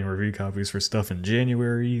already getting review copies for stuff in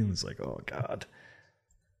January. And it's like, oh god,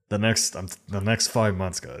 the next 5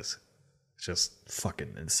 months, guys, it's just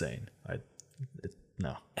fucking insane.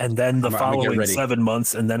 No. And then the I'm following ready. 7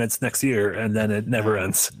 months, and then it's next year, and then it never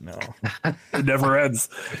ends. No. It never ends.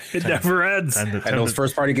 It never ends. And those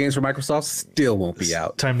first-party games for Microsoft still won't be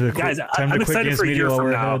out. Time to Guys, time I'm to quit excited Games for a Media year while from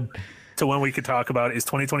we're now ahead. to when we could talk about is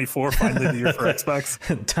 2024 finally the year for Xbox?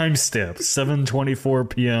 Timestamp 7:24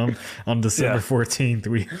 p.m. on December 14th.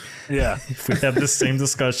 If we have the same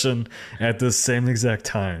discussion at the same exact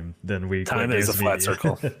time, then we Time quit is a Games flat Media.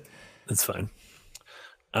 circle. It's fine.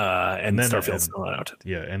 And then Starfield's still not out.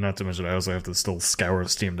 Yeah, and not to mention, I also have to still scour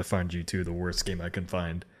Steam to find G2, the worst game I can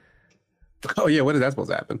find. Oh yeah, when is that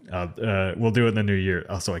supposed to happen? We'll do it in the new year.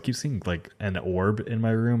 Also, I keep seeing like an orb in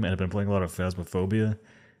my room, and I've been playing a lot of Phasmophobia,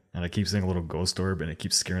 and I keep seeing a little ghost orb, and it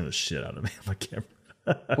keeps scaring the shit out of me on my camera.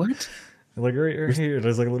 What? Like right here,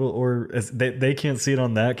 there's like a little orb. They can't see it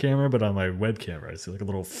on that camera, but on my web camera, I see like a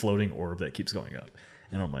little floating orb that keeps going up,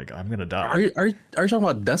 and I'm like, I'm gonna die. Are you talking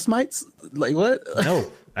about dust mites? Like what?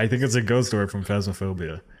 No, I think it's a ghost orb from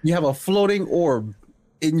Phasmophobia. You have a floating orb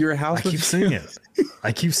in your house. I keep seeing it.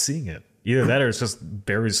 I keep seeing it. Either that or it's just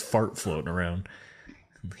Barry's fart floating around.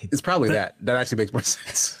 It's probably that. That actually makes more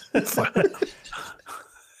sense.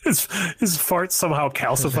 His fart somehow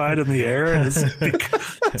calcified in the air and it's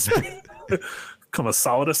become a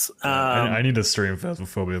solidus. I need to stream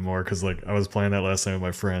Phasmophobia more because like I was playing that last time with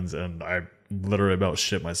my friends and I literally about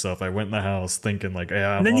shit myself. I went in the house thinking like,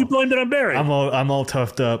 yeah, and then you blamed it on Barry. I'm all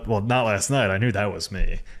toughed up. Well, not last night. I knew that was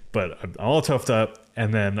me, but I'm all toughed up.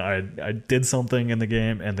 And then I did something in the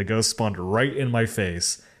game, and the ghost spawned right in my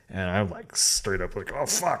face, and I'm like straight up like, oh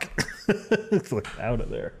fuck, it's like out of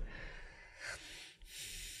there.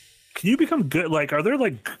 Can you become good? Like, are there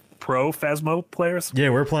like pro Phasmo players?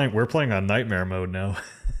 Yeah, we're playing on nightmare mode now.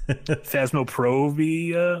 Phasmo Pro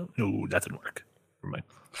V. No, that didn't work. Never mind.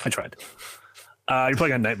 I tried. You're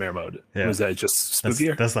playing on nightmare mode. Yeah. Was that just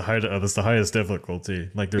spookier? That's the highest difficulty.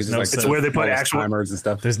 Like there's no like it's where they put actual timers and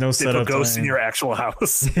stuff. there's no they put setup ghosts in time. your actual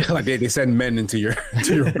house. Like they send men into your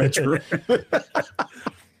bedroom.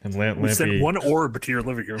 And Send Lampy one orb to your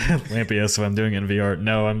living room. Lampy asks if I'm doing it in VR.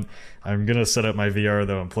 No, I'm gonna set up my VR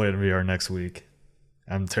though and play it in VR next week.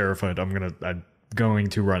 I'm terrified. I'm going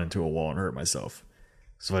to run into a wall and hurt myself.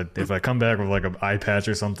 So if I come back with like an eye patch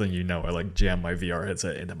or something, I like jam my VR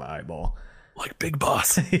headset into my eyeball. Like Big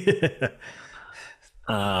Boss.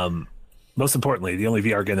 Most importantly, the only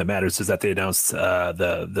VR game that matters is that they announced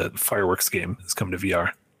the Fireworks game is coming to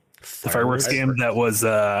VR. The Fireworks game that was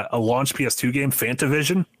a launch PS2 game,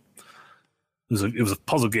 Fantavision. It was a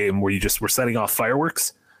puzzle game where you just were setting off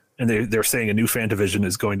fireworks, and they're saying a new Fantavision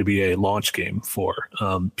is going to be a launch game for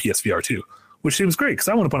PSVR 2, which seems great because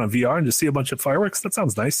I want to put on VR and just see a bunch of fireworks. That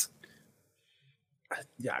sounds nice.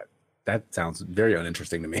 Yeah, that sounds very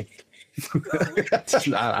uninteresting to me.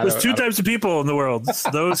 There's two types of people in the world: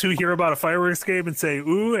 those who hear about a fireworks game and say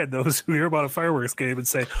 "ooh," and those who hear about a fireworks game and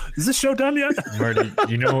say, "Is this show done yet?" Marty,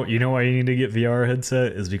 you know why you need to get VR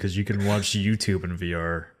headset is because you can watch YouTube in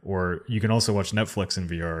VR, or you can also watch Netflix in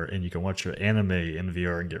VR, and you can watch your anime in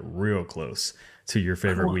VR and get real close to your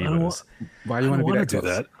favorite weebos. Why do you want to I do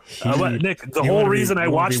that? that? Nick, the whole reason I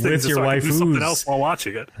watch things is so I can do something waifus. else while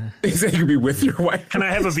watching it. You say you can be with your wife. Can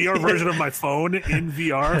I have a VR version of my phone in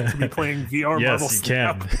VR to be playing VR Marvel Yes, you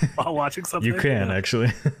Snap can. while watching something? You can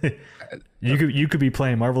actually. You could be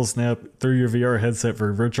playing Marvel Snap through your VR headset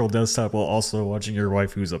for virtual desktop while also watching your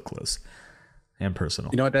waifus up close and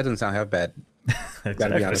personal. You know what? That doesn't sound half bad.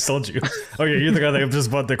 Exactly. I told you. Oh yeah, you're the guy that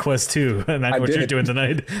just bought the Quest 2, and I know what you're doing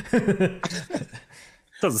tonight.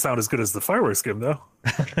 Doesn't sound as good as the fireworks game, though.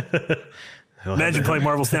 Imagine playing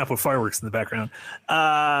Marvel Snap with fireworks in the background.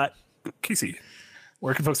 Casey,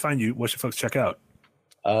 where can folks find you? What should folks check out?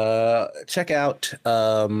 Check out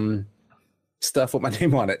stuff with my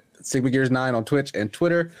name on it. Sigma Gears 9 on Twitch and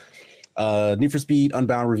Twitter. Need for Speed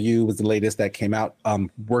Unbound review was the latest that came out.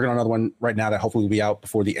 Working on another one right now that hopefully will be out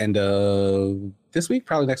before the end of this week,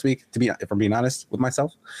 probably next week, if I'm being honest with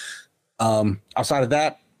myself. Outside of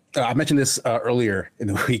that, I mentioned this earlier in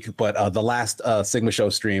the week, but the last Sigma show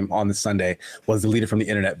stream on this Sunday was deleted from the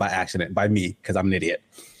internet by accident by me because I'm an idiot.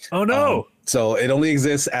 Oh no! So it only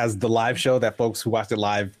exists as the live show that folks who watched it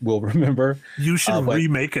live will remember. You should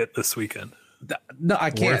remake it this weekend. No, I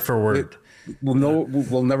can't. Word for word.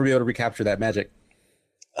 We'll never be able to recapture that magic.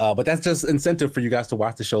 But that's just incentive for you guys to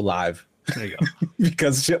watch the show live. There you go.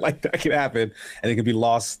 Because shit like that can happen and it can be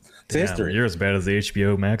lost to history. You're as bad as the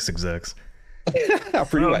HBO Max execs.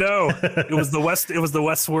 Pretty much. No, it was the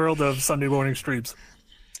West world of Sunday morning streams.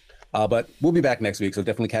 But we'll be back next week, so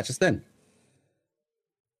definitely catch us then.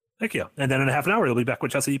 Thank you. And then in a half an hour, you'll be back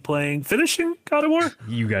with Jesse finishing God of War.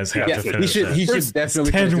 You guys have to finish he should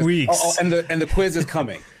definitely 10 finish weeks. this. And the quiz is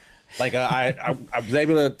coming. Like I was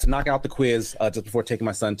able to knock out the quiz just before taking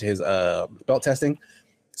my son to his belt testing.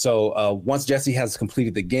 So once Jesse has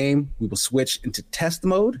completed the game, we will switch into test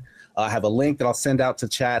mode. I have a link that I'll send out to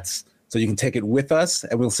chats so you can take it with us,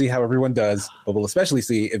 and we'll see how everyone does. But we'll especially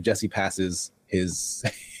see if Jesse passes his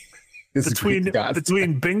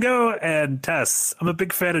between bingo and tests. I'm a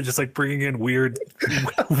big fan of just like bringing in weird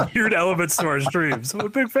elements to our streams. I'm a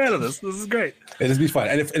big fan of this. This is great. It'll be fun.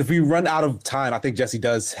 And if we run out of time, I think Jesse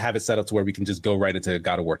does have it set up to where we can just go right into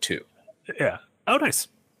God of War 2. Yeah. Oh, nice.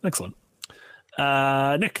 Excellent.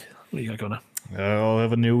 Nick, what do you got going on? I'll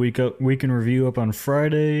have a new week in review up on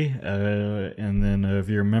Friday, and then if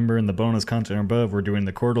you're a member in the bonus content above, we're doing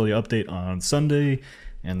the quarterly update on Sunday,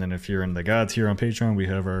 and then if you're in the God tier on Patreon, we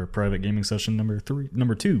have our private gaming session number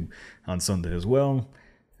 2 on Sunday as well.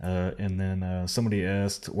 And then somebody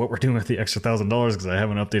asked what we're doing with the extra $1,000 because I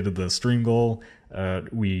haven't updated the stream goal.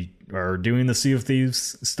 We are doing the Sea of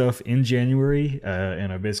Thieves stuff in January,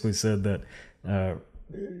 and I basically said that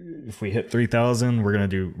if we hit 3,000, we're gonna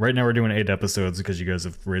do. Right now, we're doing 8 episodes because you guys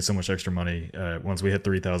have raised so much extra money. Once we hit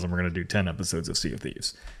 3,000, we're gonna do 10 episodes of Sea of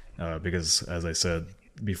Thieves, because as I said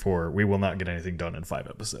before, we will not get anything done in 5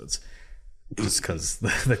 episodes, just because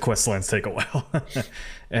the quest lines take a while,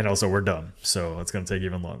 and also we're done, so it's gonna take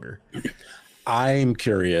even longer. I'm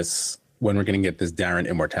curious when we're gonna get this Darren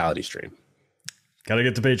Immortality stream. Gotta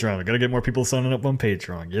get to Patreon. Gotta get more people signing up on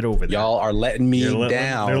Patreon. Get over there. Y'all are letting me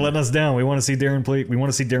down. They're letting us down. We want to see Darren play. We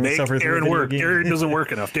want to see Darren suffer through Darren work. Darren doesn't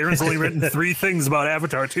work enough. Darren's only written 3 things about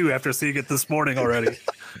Avatar 2 after seeing it this morning already.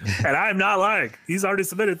 And I'm not lying. He's already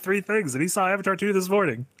submitted 3 things, and he saw Avatar 2 this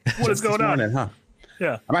morning. What is going on? Huh?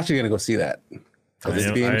 Yeah. I'm actually gonna go see that.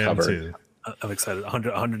 It's being covered. I'm excited.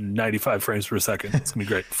 195 frames per second. It's gonna be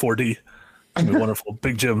great. 4D. It's gonna be wonderful.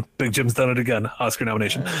 Big Jim's done it again. Oscar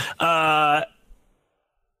nomination. Yeah,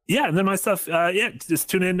 and then my stuff. Just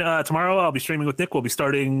tune in tomorrow. I'll be streaming with Nick. We'll be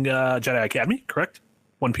starting Jedi Academy. Correct?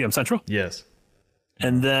 1 p.m. Central. Yes.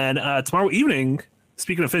 And then tomorrow evening,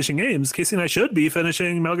 speaking of finishing games, Casey and I should be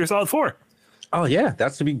finishing Metal Gear Solid 4. Oh yeah,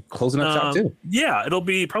 that's to be closing up shop too. Yeah, it'll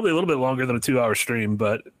be probably a little bit longer than a 2-hour stream,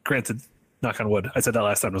 but granted, knock on wood. I said that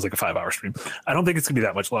last time it was like a 5-hour stream. I don't think it's gonna be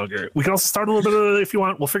that much longer. We can also start a little bit early if you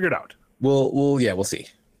want. We'll figure it out. We'll see.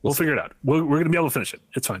 We'll figure it out. We're gonna be able to finish it.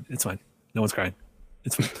 It's fine. It's fine. No one's crying.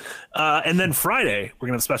 It's fine. And then Friday, we're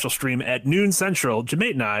gonna have a special stream at noon Central.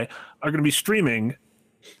 Jamate and I are gonna be streaming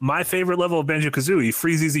my favorite level of Banjo-Kazooie,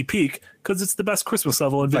 Freeze Easy Peak, because it's the best Christmas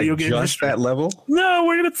level in video game just history. that level? No,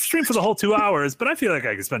 we're gonna stream for the whole 2 hours, but I feel like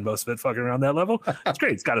I could spend most of it fucking around that level. It's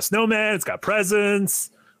great. It's got a snowman. It's got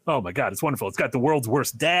presents. Oh my god, it's wonderful. It's got the world's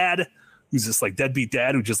worst dad, who's just like deadbeat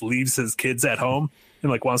dad who just leaves his kids at home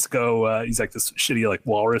and like wants to go. He's like this shitty like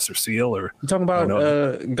walrus or seal or. You talking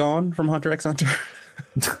about Gone from Hunter x Hunter?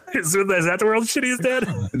 Is that the world's shittiest dad?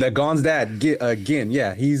 That Gone's dad, Gin.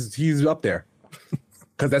 Yeah, he's up there.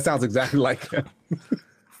 Because that sounds exactly like him.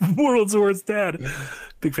 World's worst dad.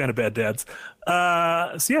 Big fan of bad dads.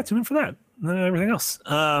 So yeah, tune in for that. Everything else.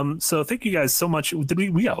 So thank you guys so much. Did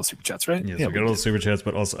we got all the super chats, right? Yes, we got all the super chats,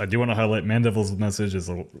 but also I do want to highlight Mandevil's message as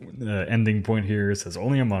a ending point here. It says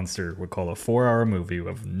only a monster would call a 4-hour movie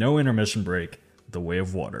with no intermission break The Way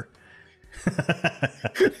of Water.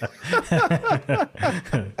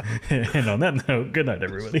 And on that note, good night,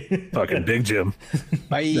 everybody. Fucking Big Jim.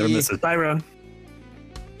 Bye. Never misses. Bye, Ron.